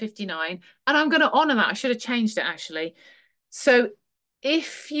say 159, and I'm going to honor that. I should have changed it actually. So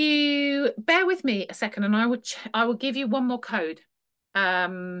if you bear with me a second, and I will give you one more code.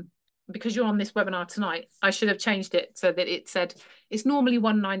 Because you're on this webinar tonight, I should have changed it so that it said it's normally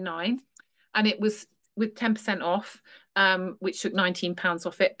 199, and it was with 10% off. which took £19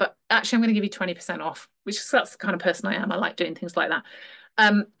 off it. But actually, I'm going to give you 20% off, which that's the kind of person I am. I like doing things like that.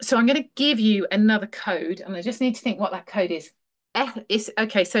 So I'm going to give you another code, and I just need to think what that code is.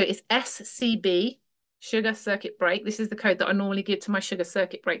 Okay, so it's SCB, sugar circuit break. This is the code that I normally give to my sugar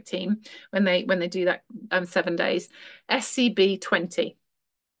circuit break team when they do that 7 days. SCB 20.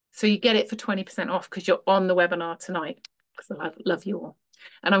 So you get it for 20% off because you're on the webinar tonight. Because I love you all.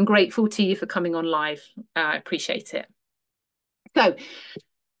 And I'm grateful to you for coming on live. I appreciate it. So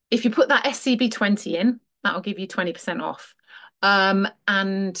if you put that SCB 20 in, that'll give you 20% off. But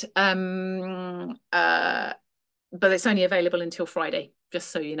it's only available until Friday,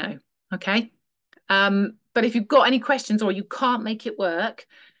 just so you know. Okay. But if you've got any questions or you can't make it work,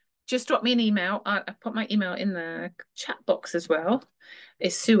 just drop me an email. I put my email in the chat box as well.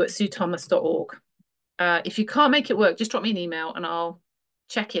 It's sue@suethomas.org. If you can't make it work, just drop me an email and I'll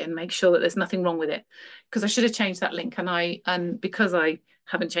check it and make sure that there's nothing wrong with it. Because I should have changed that link, and because I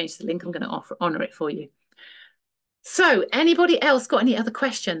haven't changed the link, I'm going to honor it for you. So, anybody else got any other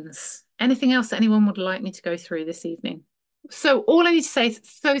questions? Anything else that anyone would like me to go through this evening? So all I need to say is,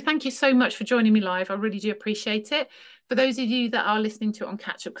 thank you so much for joining me live. I really do appreciate it. For those of you that are listening to it on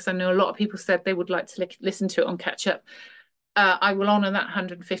catch up, because I know a lot of people said they would like to listen to it on catch up, I will honour that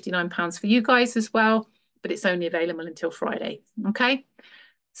 £159 for you guys as well, but it's only available until Friday. Okay.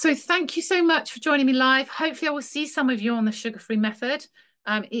 So thank you so much for joining me live. Hopefully I will see some of you on the sugar-free method.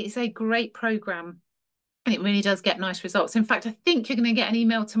 It is a great programme. And it really does get nice results. In fact, I think you're going to get an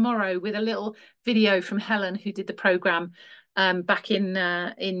email tomorrow with a little video from Helen, who did the programme back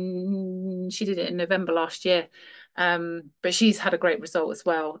in she did it in November last year. But she's had a great result as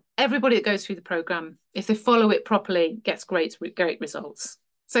well. Everybody that goes through the programme, if they follow it properly, gets great results.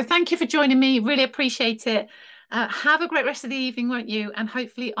 So thank you for joining me. Really appreciate it. Have a great rest of the evening, won't you? And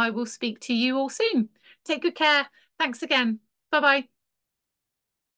hopefully I will speak to you all soon. Take good care. Thanks again. Bye-bye.